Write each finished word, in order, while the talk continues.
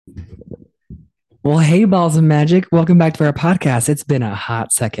Well, hey, balls of magic. Welcome back to our podcast. It's been a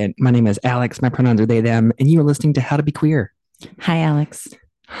hot second. My name is Alex. My pronouns are they, them, and you are listening to How to Be Queer. Hi, Alex.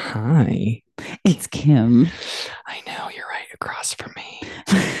 Hi. It's Kim. I know you're right across from me.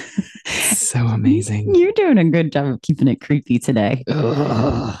 So amazing. You're doing a good job of keeping it creepy today.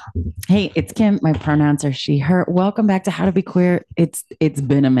 Ugh. Hey, it's Kim. My pronouns are she, her. Welcome back to How to Be Queer. It's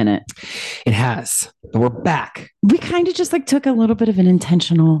been a minute. It has. But we're back. We kind of just like took a little bit of an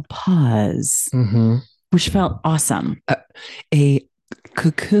intentional pause, Mm-hmm. which felt awesome. A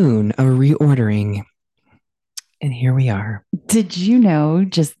cocoon, a reordering. And here we are. Did you know,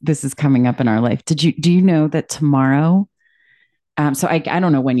 just this is coming up in our life. Do you know that tomorrow? So I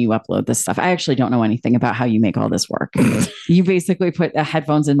don't know when you upload this stuff. I actually don't know anything about how you make all this work. You basically put the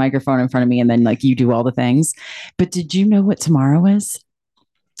headphones and microphone in front of me and then like you do all the things. But did you know what tomorrow is?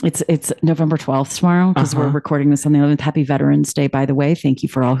 It's November 12th tomorrow because we're recording this on the 11th. Happy Veterans Day, by the way. Thank you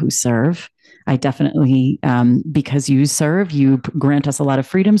for all who serve. I definitely, because you serve, you grant us a lot of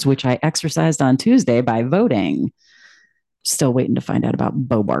freedoms, which I exercised on Tuesday by voting. Still waiting to find out about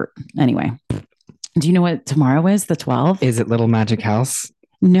Bobart. Anyway, do you know what tomorrow is? The 12th? Is it Little Magic House?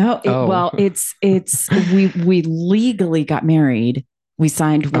 No, Oh. well, it's we legally got married. We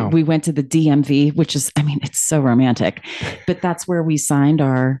signed. Oh. We went to the DMV, which is, I mean, it's so romantic, but that's where we signed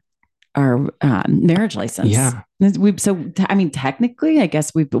our marriage license. Yeah. I mean, technically, I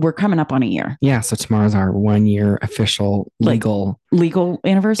guess we're coming up on a year. Yeah. So tomorrow's our 1 year official legal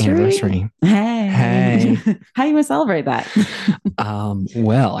anniversary. Hey. How do you want to celebrate that?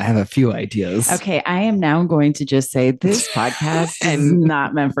 Well, I have a few ideas. Okay, I am now going to just say this podcast is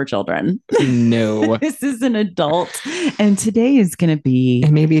not meant for children. No. This is an adult. And today is going to be.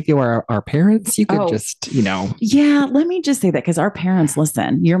 And maybe if you are our parents, you could just, Yeah, let me just say that because our parents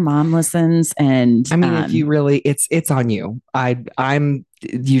listen. Your mom listens. And I mean, if you really, it's on you.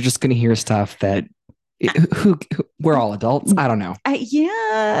 You're just going to hear stuff that we're all adults. I don't know.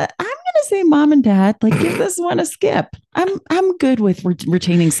 Yeah, I'm gonna say mom and dad, like give this one a skip. I'm good with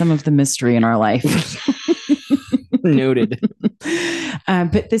retaining some of the mystery in our life. Noted.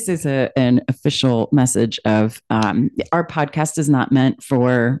 But this is an official message of our podcast is not meant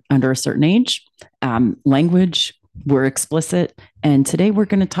for under a certain age. Language, we're explicit, and today we're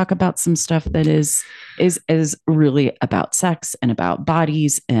going to talk about some stuff that is really about sex and about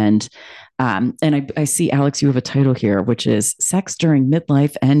bodies and I see, Alex, you have a title here, which is Sex During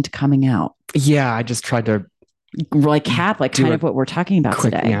Midlife and Coming Out. Yeah, I just tried to kind of what we're talking about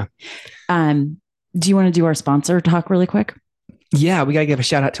today. Yeah. Do you want to do our sponsor talk really quick? Yeah, we got to give a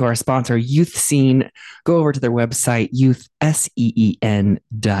shout out to our sponsor, Youth Scene. Go over to their website,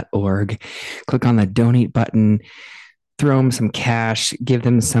 youthseen.org. Click on the donate button, throw them some cash, give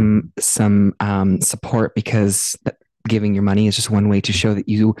them some support because giving your money is just one way to show that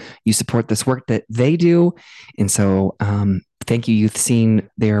you support this work that they do. And so thank you, Youth Scene.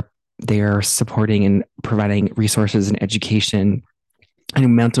 They are supporting and providing resources and education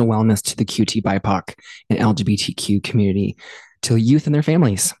and mental wellness to the QT BIPOC and LGBTQ community, to youth and their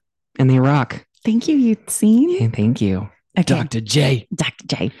families. And they rock. Thank you, Youth Scene. And thank you. Okay. Dr. J.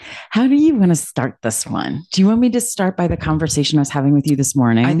 How do you want to start this one? Do you want me to start by the conversation I was having with you this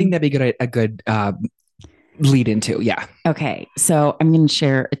morning? I think that'd be a good lead into. Yeah. Okay. So I'm going to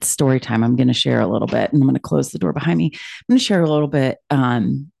share, it's story time. I'm going to share a little bit and I'm going to close the door behind me. I'm going to share a little bit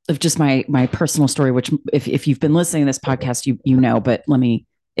of just my personal story, which if you've been listening to this podcast, you know, but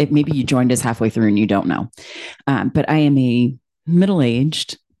maybe you joined us halfway through and you don't know. But I am a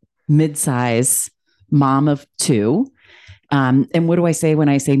middle-aged, mid-size mom of two. And what do I say when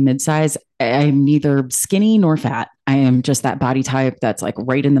I say mid-size? I'm neither skinny nor fat. I am just that body type that's like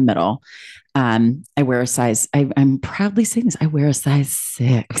right in the middle. I wear a size, I'm proudly saying this, I wear a size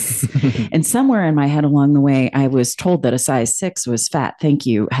 6. And somewhere in my head along the way, I was told that a size 6 was fat. Thank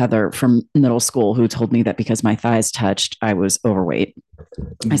you, Heather from middle school, who told me that because my thighs touched, I was overweight.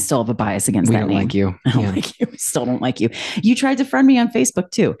 I still have a bias against that name. We don't like you. I don't like you. Still don't like you. You tried to friend me on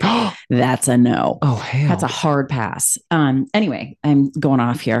Facebook too. That's a no. Oh, hell. That's a hard pass. Anyway, I'm going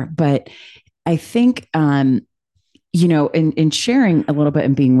off here, but I think, in sharing a little bit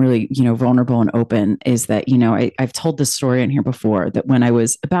and being really, vulnerable and open is that, I've told this story in here before that when I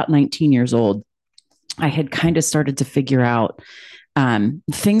was about 19 years old, I had kind of started to figure out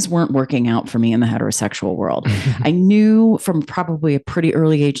things weren't working out for me in the heterosexual world. I knew from probably a pretty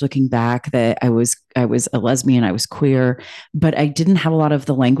early age looking back that I was a lesbian, I was queer, but I didn't have a lot of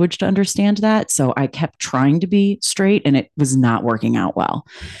the language to understand that. So I kept trying to be straight and it was not working out well.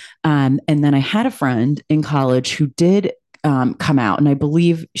 And then I had a friend in college who did come out, and I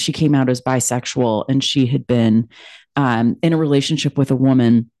believe she came out as bisexual, and she had been in a relationship with a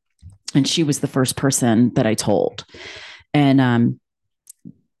woman And she was the first person that I told. And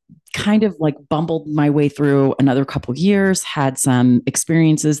kind of like bumbled my way through another couple years, had some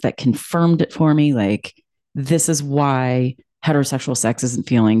experiences that confirmed it for me. Like, this is why heterosexual sex isn't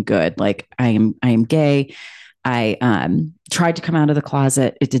feeling good. Like, I am gay. I tried to come out of the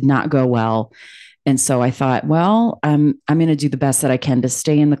closet. It did not go well. And so I thought, well, I'm going to do the best that I can to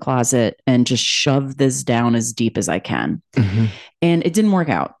stay in the closet and just shove this down as deep as I can. Mm-hmm. And it didn't work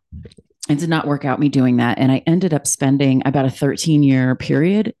out. It did not work out me doing that. And I ended up spending about a 13-year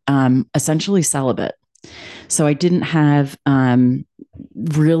period, essentially celibate. So I didn't have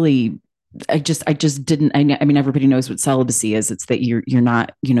really, I just didn't, I mean, everybody knows what celibacy is. It's that you're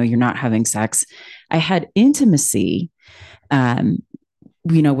not, you're not having sex. I had intimacy, and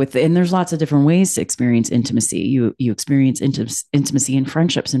there's lots of different ways to experience intimacy. You experience intimacy in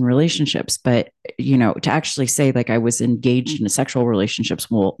friendships and relationships, but to actually say like I was engaged in a sexual relationships,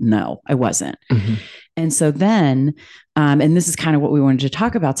 well, no, I wasn't. Mm-hmm. And so then, and this is kind of what we wanted to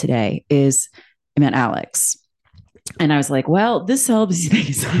talk about today, is I met Alex, and I was like, well, this celibacy thing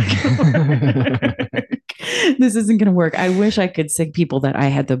is not gonna work. This isn't going to work. I wish I could say people that I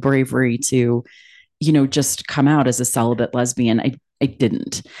had the bravery to, just come out as a celibate lesbian. I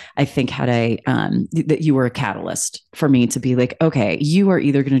didn't. I think that you were a catalyst for me to be like, okay, you are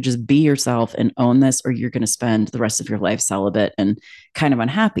either going to just be yourself and own this, or you're going to spend the rest of your life celibate and kind of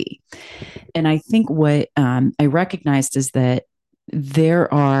unhappy. And I think what I recognized is that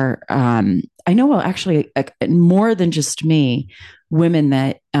there are, I know, well, actually, more than just me, women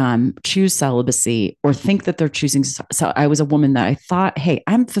that choose celibacy or think that they're choosing. So I was a woman that I thought, hey,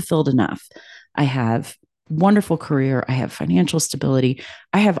 I'm fulfilled enough. I have wonderful career. I have financial stability.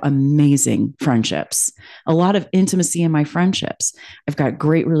 I have amazing friendships, a lot of intimacy in my friendships. I've got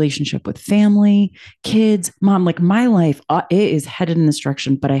great relationship with family, kids, mom, like my life, it is headed in this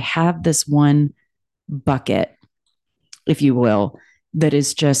direction, but I have this one bucket, if you will, that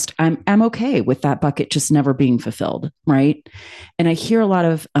is just, I'm okay with that bucket just never being fulfilled. Right. And I hear a lot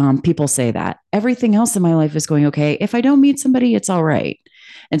of people say that everything else in my life is going okay. If I don't meet somebody, it's all right.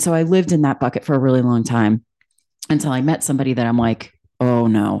 And so I lived in that bucket for a really long time until I met somebody that I'm like, oh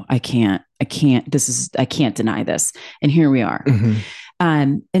no, I can't deny this. And here we are. Mm-hmm.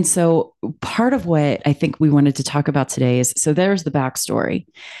 And so part of what I think we wanted to talk about today is, so there's the backstory.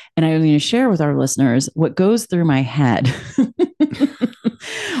 And I'm going to share with our listeners what goes through my head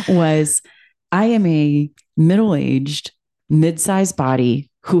was I am a middle-aged, mid-sized body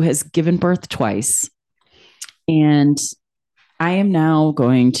who has given birth twice. And I am now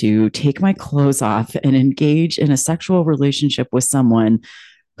going to take my clothes off and engage in a sexual relationship with someone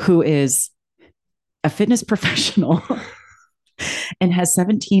who is a fitness professional and has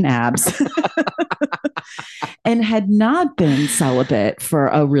 17 abs and had not been celibate for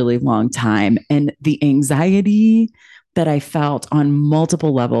a really long time. And the anxiety that I felt on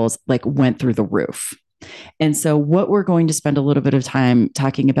multiple levels, like, went through the roof. And so what we're going to spend a little bit of time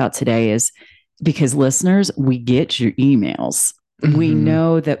talking about today is, because listeners, we get your emails. Mm-hmm. We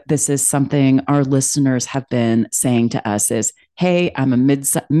know that this is something our listeners have been saying to us is, hey, I'm a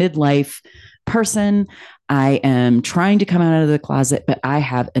midlife person. I am trying to come out of the closet, but I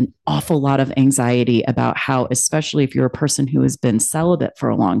have an awful lot of anxiety about how, especially if you're a person who has been celibate for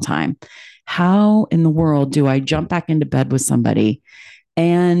a long time, how in the world do I jump back into bed with somebody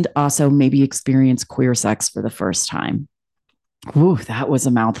and also maybe experience queer sex for the first time? Ooh, that was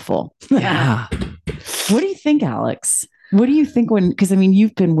a mouthful. Yeah. What do you think, Alex? What do you think because I mean,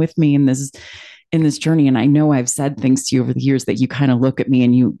 you've been with me in this journey, and I know I've said things to you over the years that you kind of look at me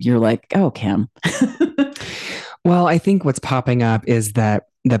and you're like, oh, Kim. Well, I think what's popping up is that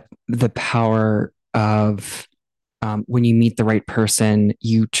the power of when you meet the right person,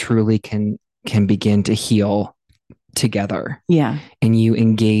 you truly can begin to heal together. Yeah. And you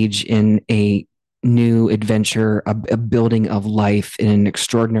engage in a new adventure, a building of life in an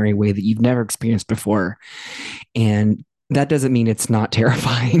extraordinary way that you've never experienced before. And that doesn't mean it's not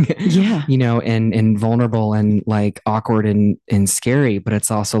terrifying, yeah, and vulnerable and like awkward and scary, but it's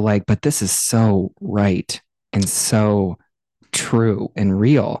also like, but this is so right and so true and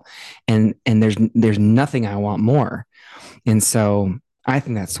real. And there's nothing I want more. And so I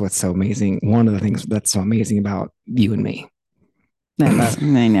think that's what's so amazing. One of the things that's so amazing about you and me.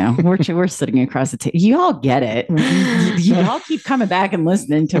 I know we're sitting across the table. You all get it. You all keep coming back and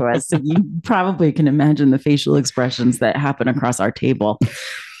listening to us. So you probably can imagine the facial expressions that happen across our table.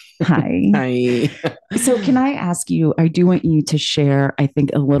 Hi. So can I ask you, I do want you to share, I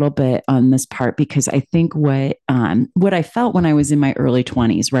think, a little bit on this part, because I think what I felt when I was in my early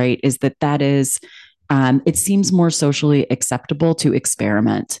 20s, right, is that is it seems more socially acceptable to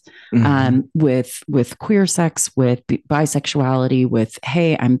experiment with queer sex, with bisexuality, with,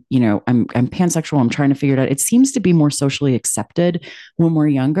 hey, I'm pansexual. I'm trying to figure it out. It seems to be more socially accepted when we're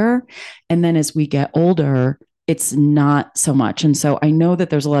younger. And then as we get older, it's not so much. And so I know that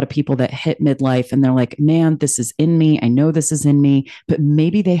there's a lot of people that hit midlife and they're like, man, this is in me. I know this is in me, but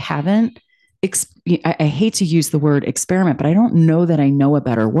maybe they haven't. I hate to use the word experiment, but I don't know that I know a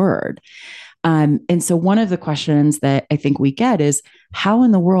better word. And so one of the questions that I think we get is, how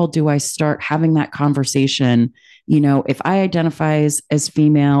in the world do I start having that conversation? If I identify as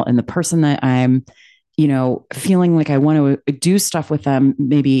female and the person that I'm, feeling like I want to do stuff with them,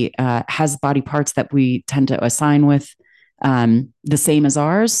 maybe has body parts that we tend to assign with the same as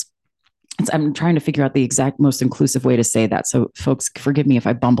ours. I'm trying to figure out the exact most inclusive way to say that. So folks, forgive me if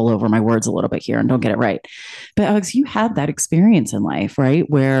I bumble over my words a little bit here and don't get it right. But Alex, you had that experience in life, right?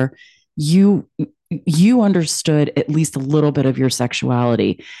 Where you understood at least a little bit of your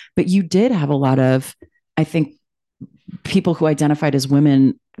sexuality, but you did have a lot of, I think, people who identified as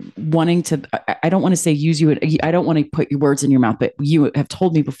women wanting to, I don't want to say use you. I don't want to put your words in your mouth, but you have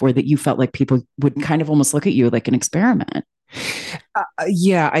told me before that you felt like people would kind of almost look at you like an experiment.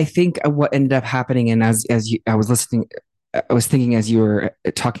 Yeah, I think what ended up happening, and I was listening, I was thinking as you were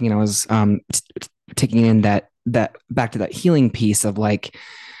talking, and I was taking in that back to that healing piece of like,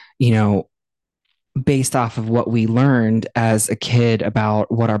 based off of what we learned as a kid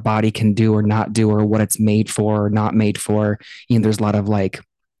about what our body can do or not do, or what it's made for or not made for. There's a lot of like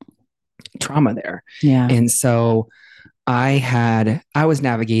trauma there. Yeah. And so I was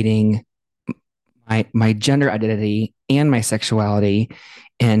navigating my gender identity and my sexuality.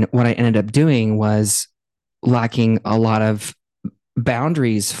 And what I ended up doing was lacking a lot of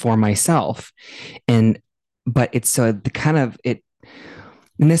boundaries for myself. But it's so the kind of it,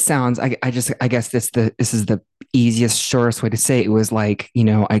 and this sounds, I guess this is the easiest, shortest way to say it. It was like,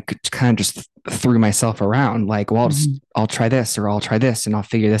 I could kind of just threw myself around like, well, I'll try this or I'll try this and I'll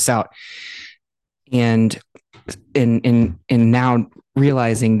figure this out. And now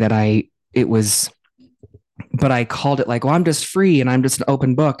realizing that but I called it like, well, I'm just free and I'm just an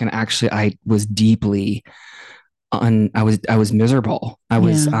open book. And actually I was deeply I was miserable. I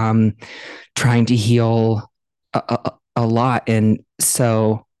was trying to heal a lot. And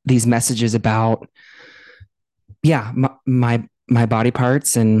so these messages about, my body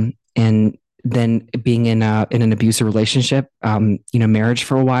parts and then being in an abusive relationship, marriage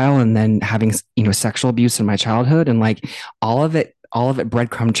for a while, and then having, sexual abuse in my childhood, and like all of it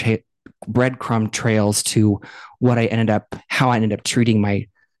breadcrumb trails to how I ended up treating my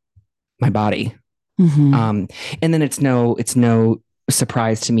body. And then it's no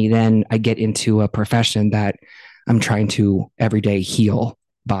surprise to me. Then I get into a profession that I'm trying to every day heal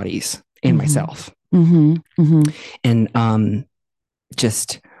bodies and myself. And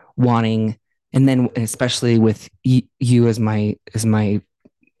just wanting, and then especially with you as my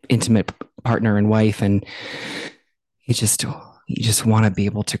intimate partner and wife, and you just want to be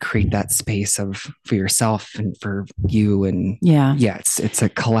able to create that space for yourself and for you. And it's a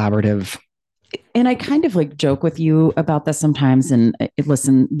collaborative. And I kind of like joke with you about this sometimes. And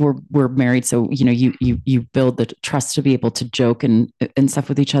listen, we're married, so you build the trust to be able to joke and stuff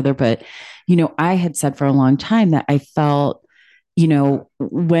with each other. But I had said for a long time that I felt,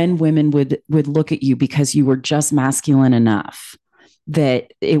 when women would look at you because you were just masculine enough,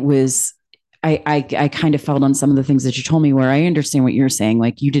 that it was. I kind of felt on some of the things that you told me where I understand what you're saying.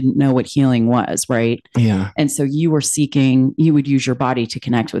 Like you didn't know what healing was, right? Yeah. And so you would use your body to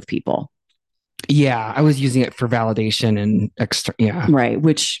connect with people. Yeah, I was using it for validation and extra. Yeah, right.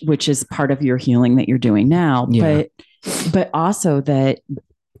 Which is part of your healing that you're doing now. Yeah. But also that,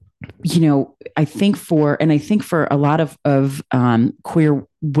 I think for a lot of queer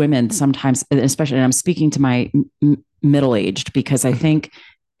women sometimes, especially, and I'm speaking to my middle-aged, because I think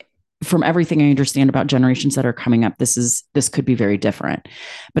from everything I understand about generations that are coming up, this could be very different.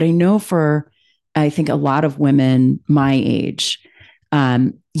 But I think a lot of women my age,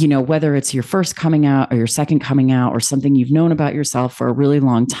 whether it's your first coming out or your second coming out or something you've known about yourself for a really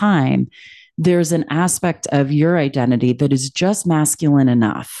long time, there's an aspect of your identity that is just masculine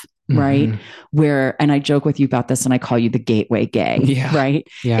enough, right? And I joke with you about this and I call you the gateway gay, right?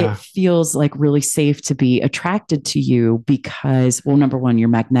 Yeah. It feels like really safe to be attracted to you because, well, number one, you're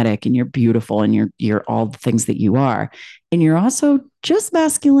magnetic and you're beautiful and you're all the things that you are. And you're also just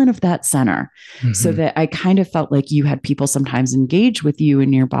masculine of that center. So that I kind of felt like you had people sometimes engage with you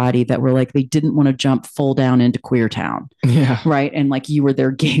in your body that were like, they didn't want to jump full down into queer town. Yeah. Right. And like you were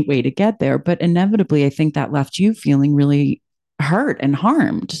their gateway to get there. But inevitably, I think that left you feeling really hurt and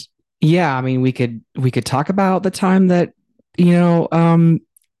harmed. Yeah, I mean, we could talk about the time that, you know,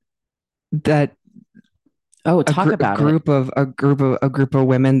 that Oh, talk about it. a group of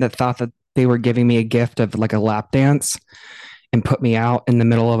women that thought that they were giving me a gift of like a lap dance and put me out in the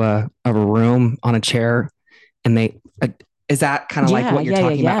middle of a room on a chair, and they is that kind of like Yeah, what you're yeah, yeah,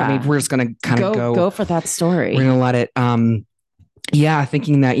 talking about? I mean, yeah. we're just gonna kind of Go for that we're story. gonna let it yeah,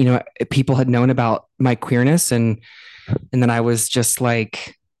 thinking that, people had known about my queerness, and then I was just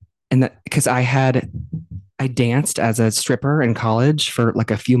like, and that because I danced as a stripper in college for like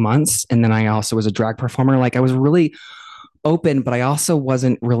a few months, and then I also was a drag performer. Like I was really open, but I also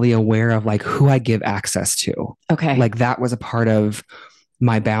wasn't really aware of like who I give access to. Okay. Like that was a part of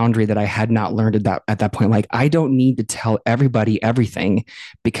my boundary that I had not learned at that point. Like I don't need to tell everybody everything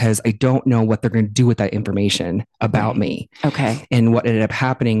because I don't know what they're going to do with that information about Right. me. Okay. And what ended up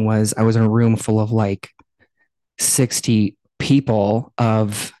happening was I was in a room full of like 60 people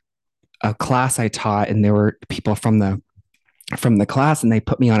of a class I taught, and there were people from the class, and they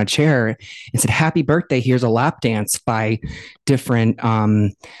put me on a chair and said, "Happy birthday, here's a lap dance by different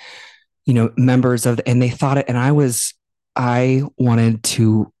members of and they thought it, and I wanted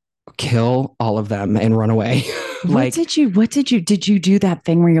to kill all of them and run away. Like, Did you do that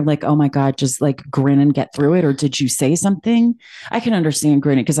thing where you're like, oh my God, just like grin and get through it? Or did you say something? I can understand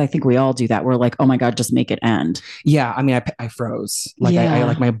grinning because I think we all do that. We're like, oh my God, just make it end. yeah, I mean, I froze. Like I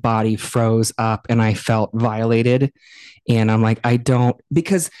like Yeah. my body froze up, and I felt violated. And I'm like, I don't,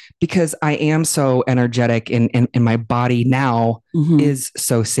 because I am so energetic, and my body now Mm-hmm. is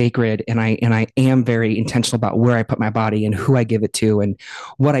so sacred, and I am very intentional about where I put my body and who I give it to and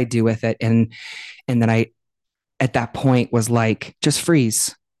what I do with it. And then I at that point was like, just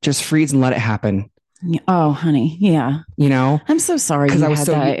freeze and let it happen, Oh, honey. Yeah. you know, I'm so sorry because you had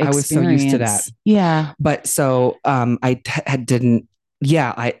that I was so used to that. experience. Yeah. But so didn't.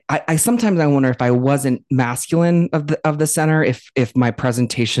 Yeah, I sometimes I wonder if I wasn't masculine of the center, if my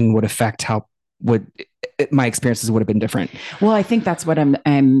presentation would affect how would my experiences would have been different. Well, I think that's what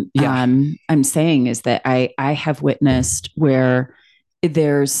Yeah. I'm saying is that I have witnessed where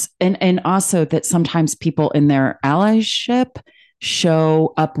there's and also that sometimes people in their allyship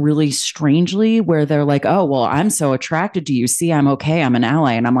show up really strangely where they're like, oh well, I'm so attracted to you, see, I'm okay, I'm an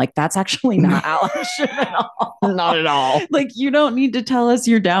ally, and I'm like, that's actually not allyship at Not all. at all. Like, you don't need to tell us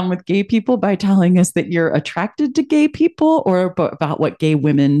you're down with gay people by telling us that you're attracted to gay people or about what gay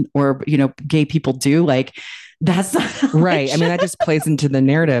women or gay people do. Like, that's not Right. I mean, that just plays into the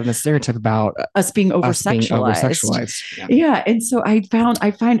narrative, the stereotype about us being over us being over sexualized. sexualized. Yeah. Yeah. And so I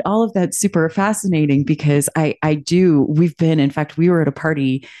find all of that super fascinating because we've been, in fact, we were at a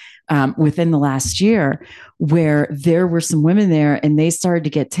party within the last year where there were some women there and they started to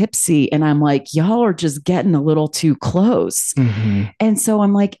get tipsy. And I'm like, y'all are just getting a little too close. Mm-hmm. And so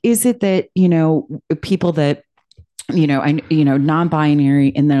I'm like, is it that, people that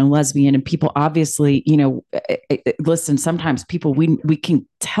non-binary and then a lesbian and people obviously, listen, sometimes people, we can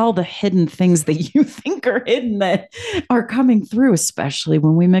tell the hidden things that you think are hidden that are coming through, especially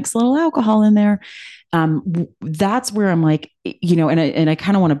when we mix a little alcohol in there. That's where I'm like, and I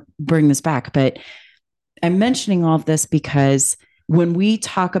kind of want to bring this back, but I'm mentioning all of this because when we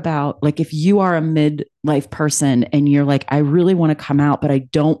talk about, like, if you are a midlife person and you're like, I really want to come out, but I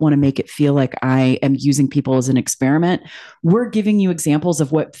don't want to make it feel like I am using people as an experiment, we're giving you examples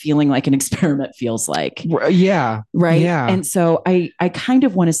of what feeling like an experiment feels like. Yeah. Right. Yeah. And so I kind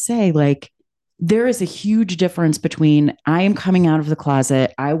of want to say, like, there is a huge difference between I am coming out of the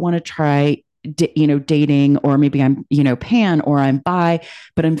closet, I want to try dating, or maybe I'm, pan or I'm bi,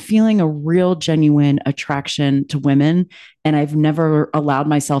 but I'm feeling a real genuine attraction to women. And I've never allowed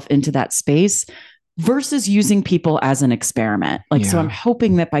myself into that space versus using people as an experiment. Like, so I'm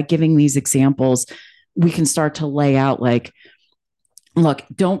hoping that by giving these examples, we can start to lay out like, look,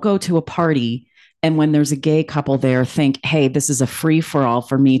 don't go to a party and when there's a gay couple there, think, hey, this is a free for all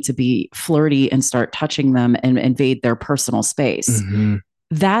for me to be flirty and start touching them and invade their personal space. Mm-hmm.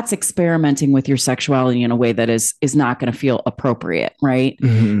 That's experimenting with your sexuality in a way that is not going to feel appropriate, right?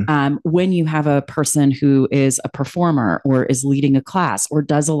 Mm-hmm. When you have a person who is a performer or is leading a class or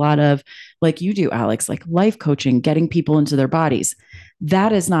does a lot of, like you do, Alex, like life coaching, getting people into their bodies,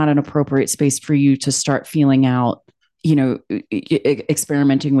 that is not an appropriate space for you to start feeling out,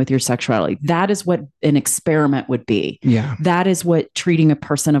 experimenting with your sexuality. That is what an experiment would be. Yeah. That is what treating a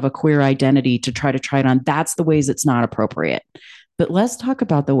person of a queer identity to try it on. That's the ways it's not appropriate. But let's talk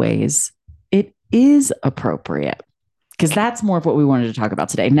about the ways it is appropriate, because that's more of what we wanted to talk about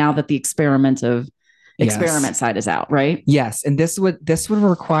today. Now that the experiment of experiment side is out, right? Yes, and this would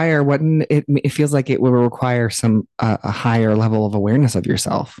require it feels like it would require some a higher level of awareness of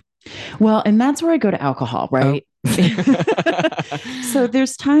yourself. Well, and that's where I go to alcohol, right? Oh. So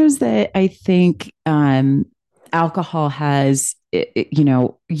there's times that I think alcohol has, you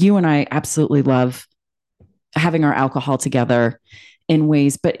know, you and I absolutely love having our alcohol together in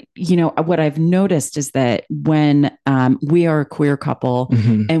ways. But, you know, what I've noticed is that when we are a queer couple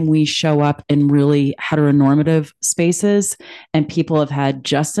and we show up in really heteronormative spaces and people have had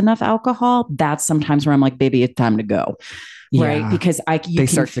just enough alcohol, that's sometimes where I'm like, baby, it's time to go. Yeah. Right. Because they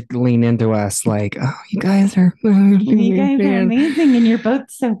start to lean into us like, oh, you guys are amazing and you're both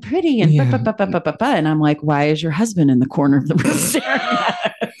so pretty and and I'm like, why is your husband in the corner of the room staring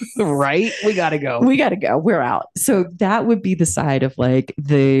at us? Right? We gotta go. We're out. So that would be the side of like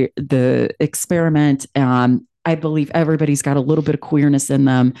the experiment. I believe everybody's got a little bit of queerness in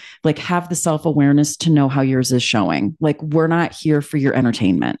them. Like, have the self-awareness to know how yours is showing. Like, we're not here for your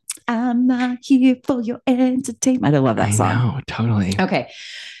entertainment. I'm not here for your entertainment. I love that song. I know, totally. Okay.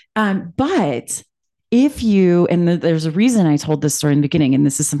 But if you, and there's a reason I told this story in the beginning, and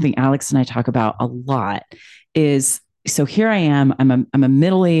this is something Alex and I talk about a lot, is so here I am, I'm a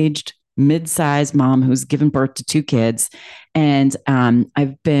middle-aged, mid-sized mom who's given birth to 2 kids. And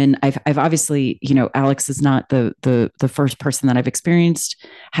I've obviously, you know, Alex is not the first person that I've experienced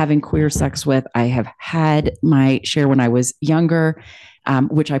having queer sex with. I have had my share when I was younger,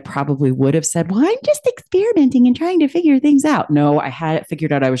 which I probably would have said, well, I'm just experimenting and trying to figure things out. No, I had it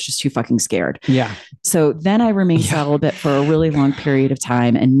figured out. I was just too fucking scared. Yeah. So then I remained celibate for a really long period of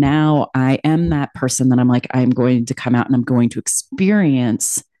time. And now I am that person that I'm like, I'm going to come out and I'm going to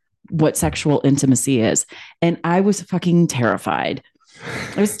experience what sexual intimacy is. And I was fucking terrified.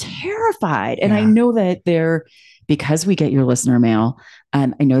 I was terrified. And I know that because we get your listener mail, I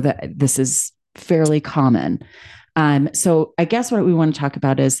know that this is fairly common. So I guess what we want to talk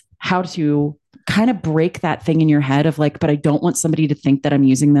about is how to kind of break that thing in your head of like, but I don't want somebody to think that I'm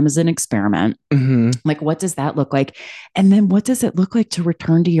using them as an experiment. Like, what does that look like? And then what does it look like to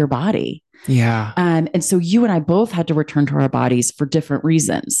return to your body? Yeah. And so you and I both had to return to our bodies for different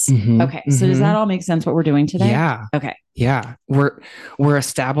reasons. Okay. So does that all make sense what we're doing today? Yeah. Okay. Yeah. We're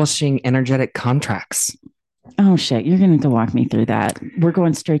establishing energetic contracts. Oh shit. You're going to walk me through that. We're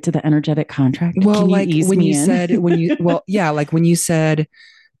going straight to the energetic contract. Well, like when you said, like when you said,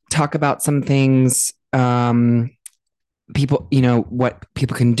 talk about some things, people, you know, what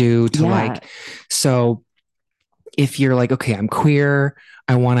people can do to like, so if you're like, okay, I'm queer,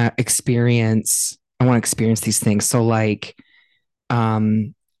 I want to experience these things. So like, or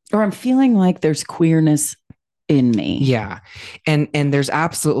I'm feeling like there's queerness in me. Yeah. And there's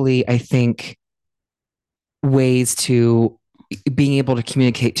absolutely, I think, ways to being able to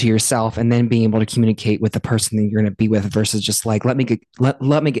communicate to yourself and then being able to communicate with the person that you're going to be with versus just like, let me get,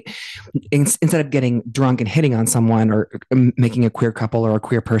 instead of getting drunk and hitting on someone or making a queer couple or a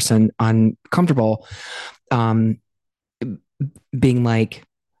queer person uncomfortable, being like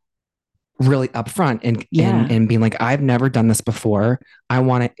really upfront and being like, I've never done this before. I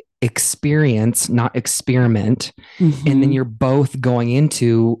want to experience, not experiment. And then you're both going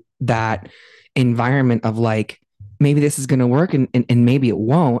into that environment of like, maybe this is going to work and maybe it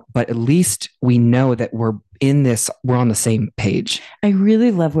won't, but at least we know that we're on the same page. I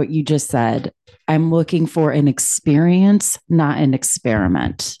really love what you just said. I'm looking for an experience, not an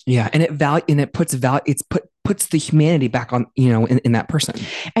experiment. Yeah. And it puts the humanity back on, you know, in that person.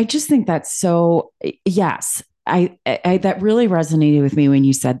 I just think that's so, yes. I that really resonated with me when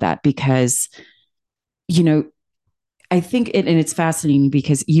you said that, because, you know, I think and it's fascinating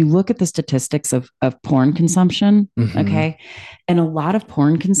because you look at the statistics of porn consumption. Okay. And a lot of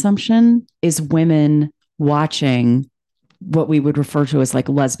porn consumption is women watching what we would refer to as like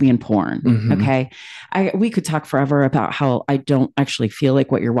lesbian porn. Okay. We could talk forever about how I don't actually feel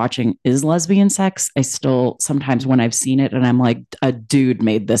like what you're watching is lesbian sex. I still sometimes when I've seen it and I'm like, a dude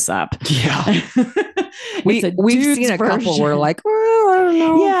made this up. Yeah. We've seen a couple where like, oh, I don't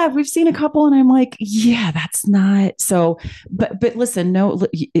know. Yeah, we've seen a couple and I'm like, yeah, that's not so, but listen, no,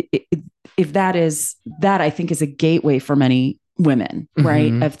 if that I think is a gateway for many women,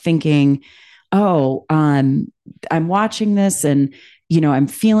 right? Of thinking, oh, I'm watching this and, you know, I'm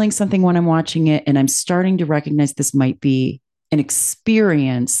feeling something when I'm watching it and I'm starting to recognize this might be an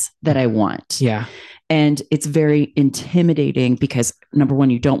experience that I want. Yeah. And it's very intimidating because number one,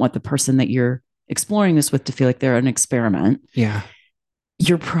 you don't want the person that you're exploring this with to feel like they're an experiment. Yeah.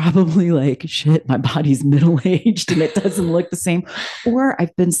 you're probably like, shit, my body's middle-aged and it doesn't look the same. Or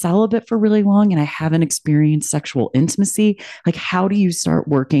I've been celibate for really long and I haven't experienced sexual intimacy. Like, how do you start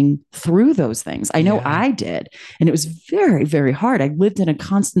working through those things? I know I did. And it was very, very hard. I lived in a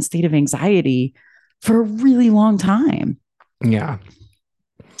constant state of anxiety for a really long time. Yeah.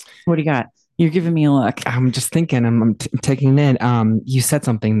 What do you got? You're giving me a look. I'm just thinking, I'm taking it in. You said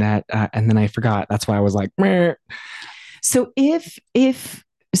something that, and then I forgot. That's why I was like, meh. So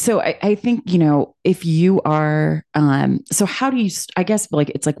so I think, if you are, so how do you, I guess, like,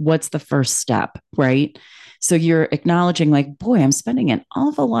 it's like, what's the first step, right? So you're acknowledging like, boy, I'm spending an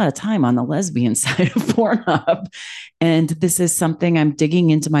awful lot of time on the lesbian side of Pornhub. And this is something I'm digging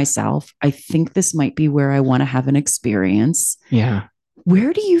into myself. I think this might be where I want to have an experience. Yeah.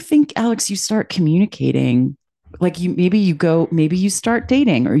 Where do you think, Alex, you start communicating? Like maybe you start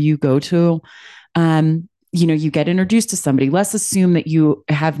dating, or you go to, you get introduced to somebody. Let's assume that you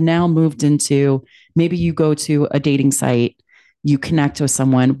have now moved into, maybe you go to a dating site, you connect with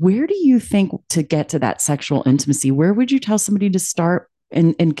someone. Where do you think, to get to that sexual intimacy, where would you tell somebody to start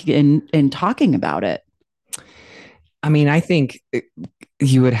in talking about it? I mean, I think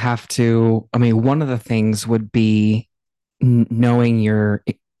you would have to, one of the things would be knowing you're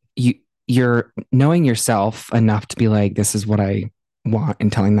knowing yourself enough to be like, this is what I want,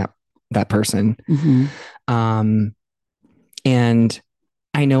 and telling that person. Mm-hmm. And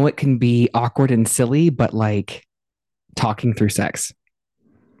I know it can be awkward and silly, but like talking through sex.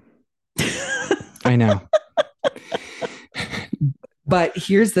 I know. But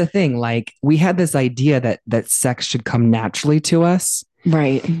here's the thing, like, we had this idea that sex should come naturally to us.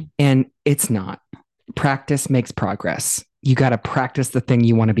 Right. And it's not. Practice makes progress. You got to practice the thing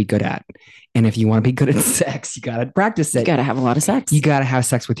you want to be good at. And if you want to be good at sex, you got to practice it. You got to have a lot of sex. You got to have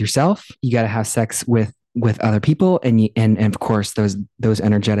sex with yourself. You got to have sex with other people. And of course, those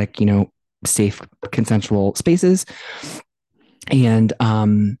energetic, safe, consensual spaces. And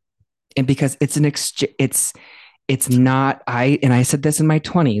because it's it's not, I said this in my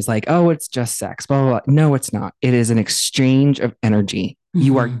 20s, like, oh, it's just sex, blah, blah, blah. No, it's not. It is an exchange of energy. Mm-hmm.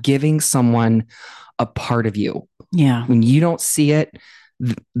 You are giving someone a part of you. Yeah. When you don't see it,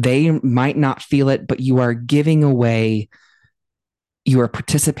 they might not feel it, but you are giving away, you are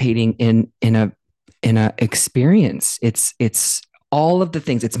participating in a experience. It's all of the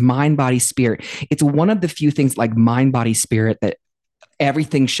things. It's mind, body, spirit. It's one of the few things like mind, body, spirit that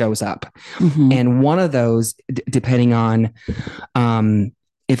everything shows up. Mm-hmm. And one of those, depending on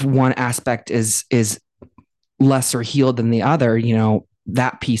if one aspect is lesser healed than the other,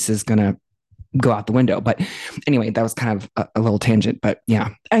 that piece is going to go out the window. But anyway, that was kind of a little tangent, but yeah.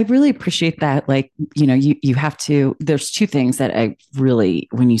 I really appreciate that. Like, you have to, there's two things that I really,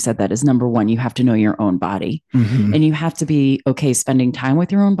 when you said that, is number one, you have to know your own body. Mm-hmm. And you have to be okay spending time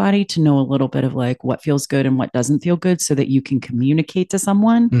with your own body to know a little bit of like what feels good and what doesn't feel good, so that you can communicate to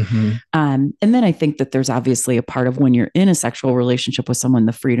someone. Mm-hmm. And then I think that there's obviously a part of when you're in a sexual relationship with someone,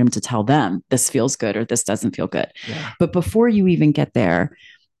 the freedom to tell them this feels good or this doesn't feel good. Yeah. But before you even get there,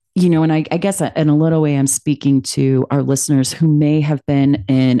 and I guess in a little way, I'm speaking to our listeners who may have been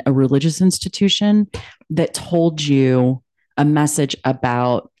in a religious institution that told you a message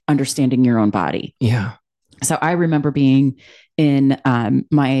about understanding your own body. Yeah. So I remember being in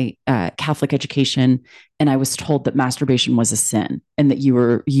my Catholic education, and I was told that masturbation was a sin, and that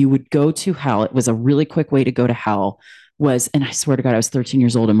you would go to hell. It was a really quick way to go to hell. And I swear to God, I was 13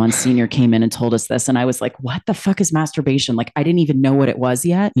 years old, and Monsignor came in and told us this. And I was like, what the fuck is masturbation? Like, I didn't even know what it was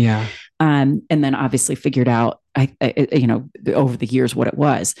yet. Yeah. And then obviously figured out, over the years what it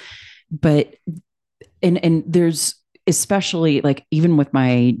was. But, and there's, especially like, even with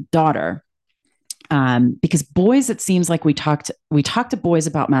my daughter, because boys, it seems like we talk to boys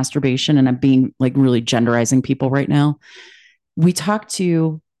about masturbation, and I'm being like really genderizing people right now. We talk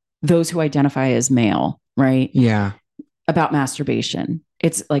to those who identify as male, right? Yeah. About masturbation.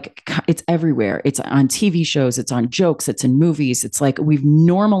 It's like, it's everywhere. It's on TV shows, it's on jokes, it's in movies. It's like we've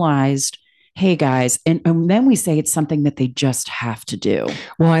normalized, hey guys, and then we say it's something that they just have to do.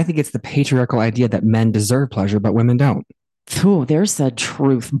 Well, I think it's the patriarchal idea that men deserve pleasure, but women don't. Ooh, there's a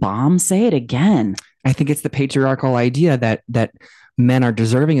truth bomb. Say it again. I think it's the patriarchal idea that men are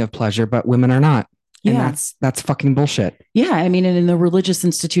deserving of pleasure, but women are not. Yeah. And that's fucking bullshit. Yeah. I mean, and in the religious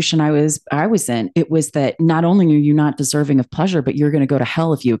institution I was in, it was that not only are you not deserving of pleasure, but you're going to go to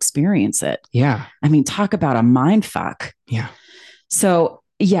hell if you experience it. Yeah. I mean, talk about a mind fuck. Yeah. So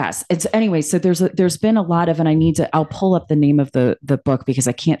Yes. It's anyway. So there's been a lot of, and I'll pull up the name of the book because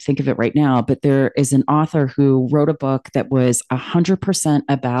I can't think of it right now, but there is an author who wrote a book that was 100%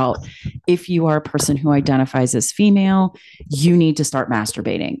 about if you are a person who identifies as female, you need to start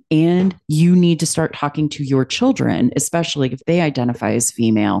masturbating and you need to start talking to your children, especially if they identify as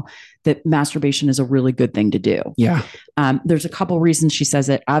female, that masturbation is a really good thing to do. Yeah. There's a couple reasons she says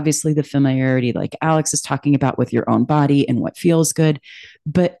it. Obviously, the familiarity, like Alex is talking about, with your own body and what feels good,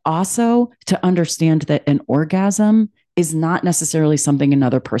 but also to understand that an orgasm is not necessarily something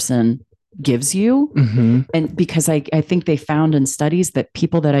another person gives you. Mm-hmm. And because I think they found in studies that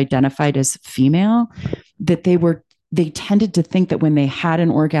people that identified as female, that they tended to think that when they had an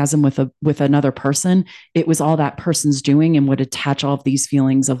orgasm with another person, it was all that person's doing and would attach all of these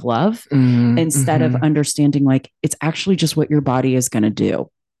feelings of love instead of understanding like it's actually just what your body is going to do.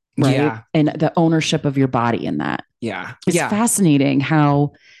 Right. Yeah. And the ownership of your body in that. Yeah. It's fascinating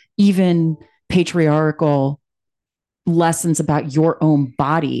how even patriarchal lessons about your own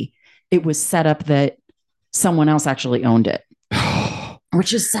body, it was set up that someone else actually owned it.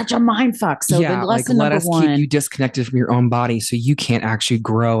 Which is such a mind fuck. So the lesson let us one, keep you disconnected from your own body so you can't actually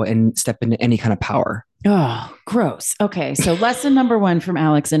grow and step into any kind of power. Oh, gross. Okay. So lesson number one from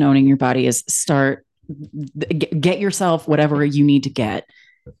Alex in owning your body is get yourself whatever you need to get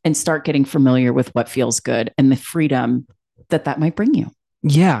and start getting familiar with what feels good and the freedom that might bring you.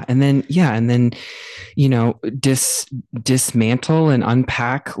 Yeah. And then, you know, dismantle and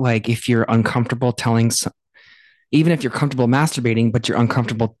unpack, like if you're uncomfortable even if you're comfortable masturbating, but you're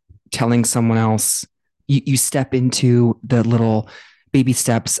uncomfortable telling someone else, you step into the little baby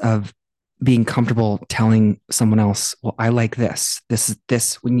steps of being comfortable telling someone else, well, I like this. This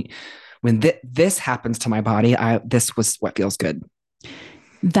happens to my body, this was what feels good.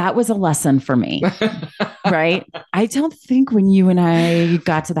 That was a lesson for me, right? I don't think when you and I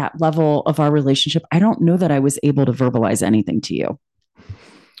got to that level of our relationship, I don't know that I was able to verbalize anything to you.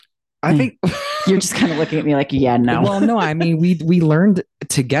 I think you're just kind of looking at me like, yeah, no. Well, no, I mean, we learned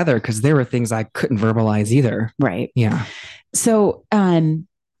together because there were things I couldn't verbalize either. Right. Yeah. So,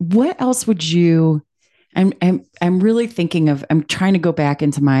 what else would you, I'm really thinking of, I'm trying to go back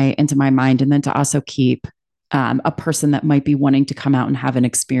into my mind and then to also keep, a person that might be wanting to come out and have an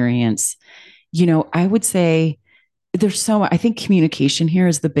experience. You know, I would say I think communication here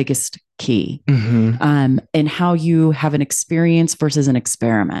is the biggest key, and how you have an experience versus an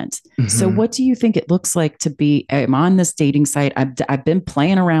experiment. So what do you think it looks like to be, I'm on this dating site. I've been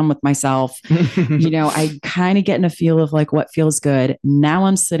playing around with myself. You know, I kind of getting a feel of like what feels good. Now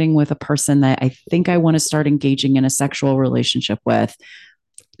I'm sitting with a person that I think I want to start engaging in a sexual relationship with.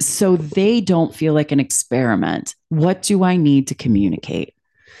 So they don't feel like an experiment. What do I need to communicate?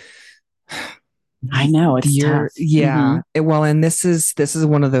 I know it's tough. Yeah. Well, and this is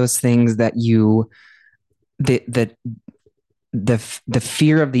one of those things that the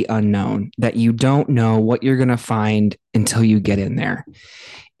fear of the unknown, that you don't know what you're going to find until you get in there,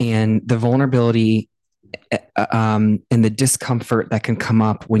 and the vulnerability, and the discomfort that can come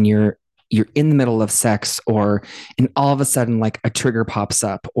up when you're in the middle of sex, and all of a sudden like a trigger pops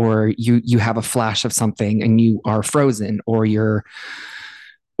up, or you have a flash of something and you are frozen, or you're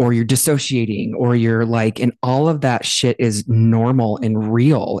dissociating, or you're like, and all of that shit is normal and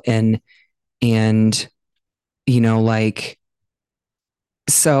real. And, you know, like,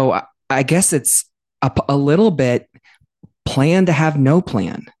 so I guess it's a little bit plan to have no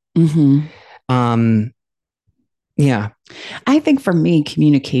plan. Yeah. I think for me,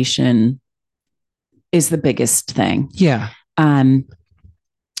 communication is the biggest thing. Yeah. I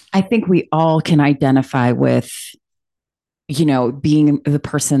think we all can identify with, you know, being the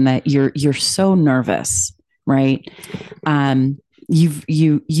person that you're so nervous, right? And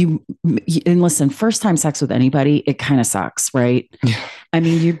listen, first time sex with anybody, it kind of sucks, right? Yeah. I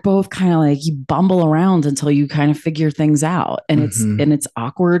mean, you're both kind of like, you bumble around until you kind of figure things out, and it's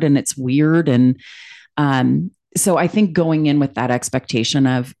awkward and it's weird. And, so I think going in with that expectation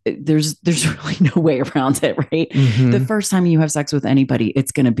of there's really no way around it, right? The first time you have sex with anybody,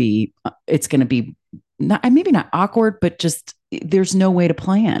 it's going to be not, maybe not awkward, but just there's no way to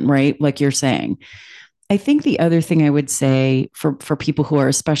plan, right? Like you're saying. I think the other thing I would say for people who are,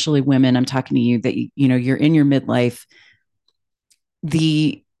 especially women, I'm talking to you, that, you know, you're in your midlife,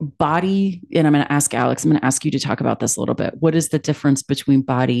 the body, and I'm going to ask Alex, I'm going to ask you to talk about this a little bit. What is the difference between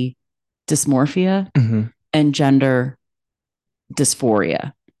body dysmorphia and gender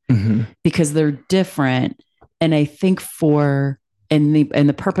dysphoria? Because they're different. And I think and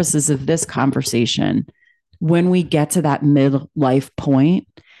the purposes of this conversation, when we get to that midlife point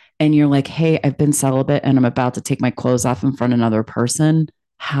and you're like, hey, I've been celibate and I'm about to take my clothes off in front of another person,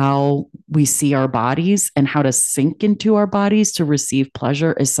 how we see our bodies and how to sink into our bodies to receive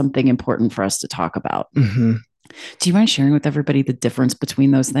pleasure is something important for us to talk about. Mm-hmm. Do you mind sharing with everybody the difference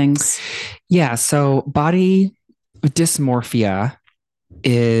between those things? Yeah. So body dysmorphia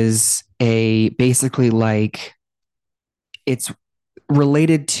is basically like it's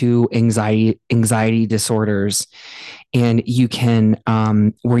related to anxiety disorders, and you can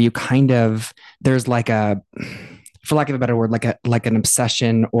where you kind of there's like a, for lack of a better word, like an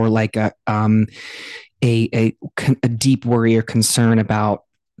obsession or like a deep worry or concern about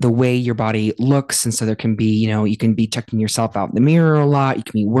the way your body looks. And so there can be, you can be checking yourself out in the mirror a lot. You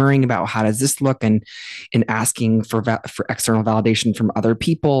can be worrying about how does this look, and asking for external validation from other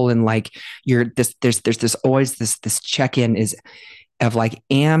people. And like there's this always this check-in is of like,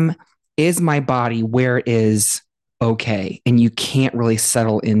 is my body where it is okay? And you can't really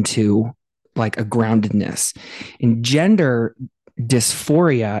settle into like a groundedness. And gender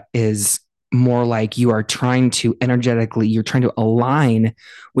dysphoria is more like you're trying to align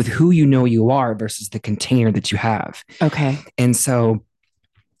with who you are versus the container that you have. Okay. And so,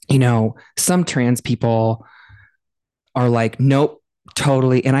 some trans people are like, nope,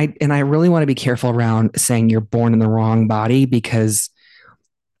 totally. And I really want to be careful around saying you're born in the wrong body, because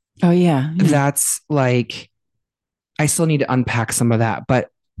that's like, I still need to unpack some of that. But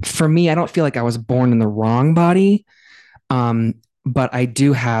for me, I don't feel like I was born in the wrong body. But I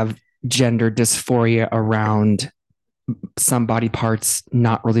do have gender dysphoria around some body parts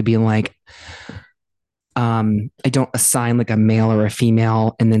not really being like, I don't assign like a male or a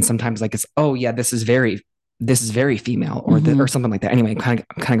female. And then sometimes like it's, oh yeah, this is very female, or or something like that. Anyway, I'm kind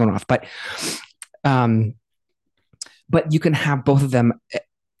of going off, but you can have both of them,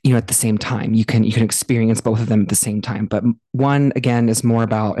 at the same time. You can experience both of them at the same time. But one, again, is more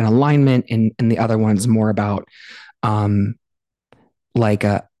about an alignment, and the other one is more about like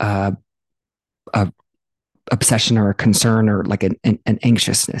a obsession or a concern, or like an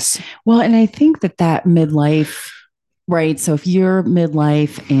anxiousness. Well, and I think that midlife, right? So if you're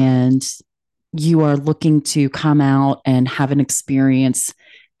midlife and you are looking to come out and have an experience,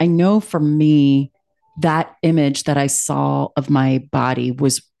 I know for me, that image that I saw of my body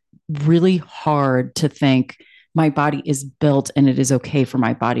was really hard to think my body is built and it is okay for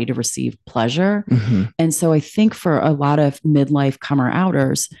my body to receive pleasure. Mm-hmm. And so I think for a lot of midlife comer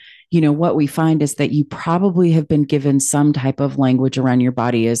outers, what we find is that you probably have been given some type of language around your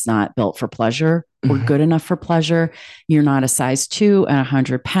body is not built for pleasure or good enough for pleasure. You're not a size 2 and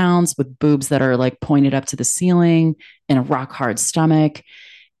 100 pounds with boobs that are like pointed up to the ceiling and a rock hard stomach.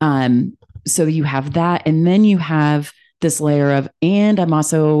 So you have that. And then you have this layer of, and I'm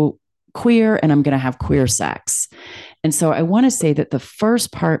also queer and I'm going to have queer sex. And so I want to say that the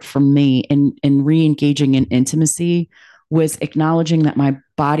first part for me in re-engaging in intimacy was acknowledging that my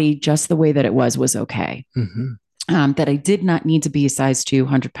body, just the way that it was okay. Mm-hmm. That I did not need to be a size 2,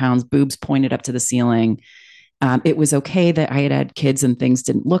 100 pounds, boobs pointed up to the ceiling. It was okay that I had kids and things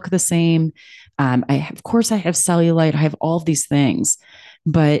didn't look the same. Of course, I have cellulite. I have all of these things,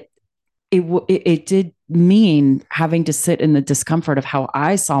 but it did mean having to sit in the discomfort of how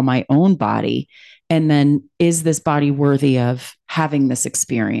I saw my own body. And then, is this body worthy of having this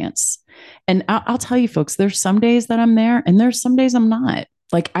experience? And I'll tell you, folks, there's some days that I'm there and there's some days I'm not.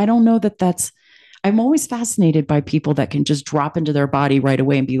 Like, I don't know I'm always fascinated by people that can just drop into their body right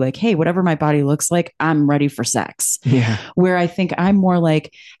away and be like, hey, whatever my body looks like, I'm ready for sex. Yeah. Where I think I'm more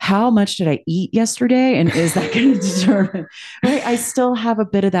like, how much did I eat yesterday? And is that going to determine? Right? I still have a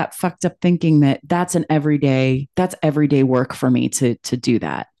bit of that fucked up thinking that's everyday work for me to do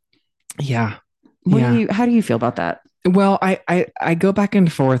that. Yeah. How do you feel about that? Well, I go back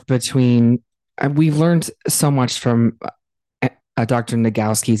and forth between, we've learned so much from Dr. Emily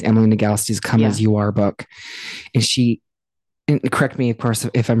Nagoski's Come As You Are book. And correct me, of course,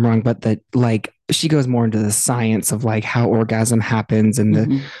 if I'm wrong, but that like she goes more into the science of like how orgasm happens and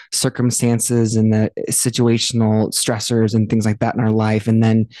the circumstances and the situational stressors and things like that in our life. And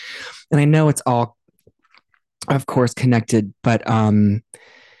I know it's all, of course, connected, but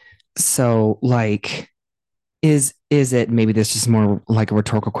so like, is it, maybe this is more like a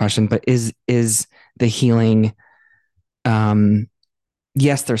rhetorical question, but is the healing,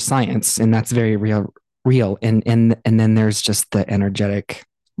 yes, there's science and that's very real. And then there's just the energetic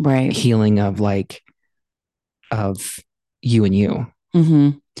healing of like, of you and you.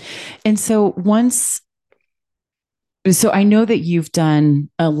 Mm-hmm. And so I know that you've done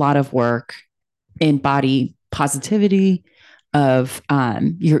a lot of work in body positivity of,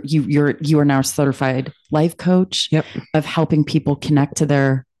 you are now a certified life coach. Yep. Of helping people connect to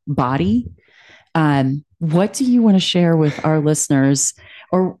their body. What do you want to share with our listeners,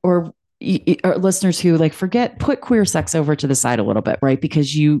 or listeners who like put queer sex over to the side a little bit, right?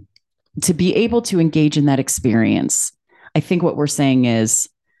 Because to be able to engage in that experience, I think what we're saying is,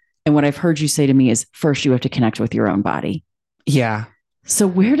 and what I've heard you say to me is, first you have to connect with your own body. Yeah. So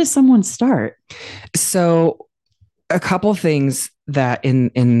where does someone start? So a couple things that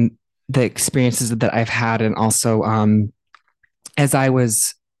in the experiences that I've had, and also as I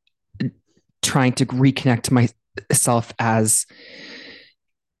was trying to reconnect to myself as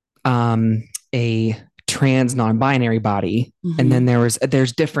a trans non-binary body, and then there's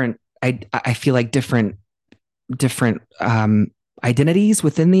different, I feel like different identities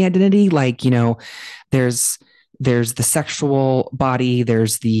within the identity, like, there's the sexual body,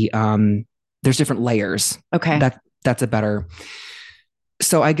 there's different layers. Okay. That's a better.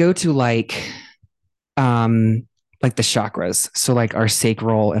 So I go to like the chakras. So like our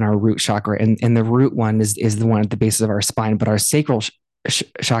sacral and our root chakra, and the root one is the one at the base of our spine, but our sacral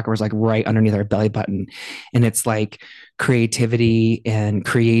chakra is like right underneath our belly button, and it's like creativity and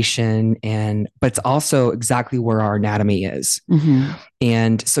creation, but it's also exactly where our anatomy is.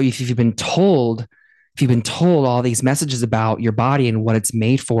 And so if you've been told all these messages about your body and what it's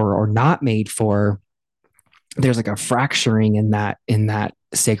made for or not made for, there's like a fracturing in that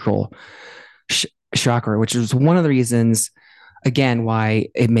sacral chakra, which is one of the reasons, again, why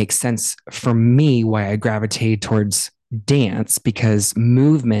it makes sense for me why I gravitate towards dance, because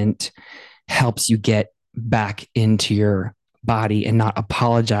movement helps you get back into your body and not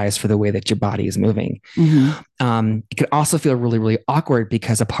apologize for the way that your body is moving. It can also feel really, really awkward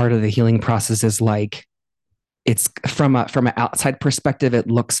because a part of the healing process is like, it's from an outside perspective, it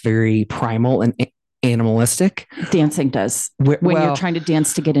looks very primal and animalistic. Dancing does. When you're trying to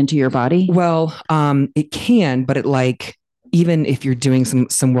dance to get into your body? Well, it can, but it like, even if you're doing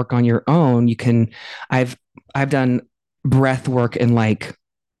some work on your own, you can, I've done breath work and like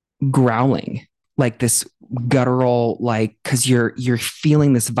growling, like this guttural, like, cause you're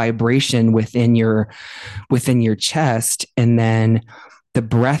feeling this vibration within your chest. And then the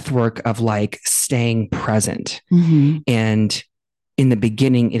breath work of like staying present. And in the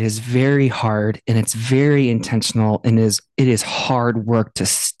beginning, it is very hard and it's very intentional, and it is hard work to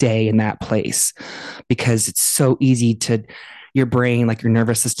stay in that place, because it's so easy to, your brain, like your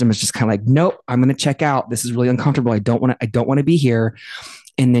nervous system is just kind of like, nope, I'm going to check out. This is really uncomfortable. I don't want to be here.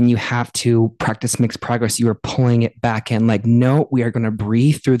 And then you have to practice makes progress. You are pulling it back in, like, no, we are going to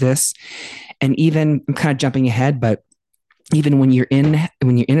breathe through this. And even, I'm kind of jumping ahead, but even when you're in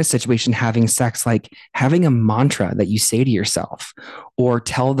a situation having sex, like having a mantra that you say to yourself, or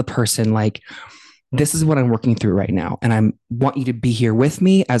tell the person like, this is what I'm working through right now, and I want you to be here with